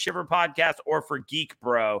search for Shiver Podcast or for Geek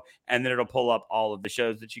Bro, and then it'll pull up all of the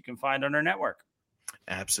shows that you can find on our network.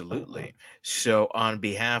 Absolutely. So on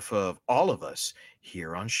behalf of all of us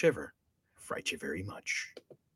here on Shiver, fright you very much.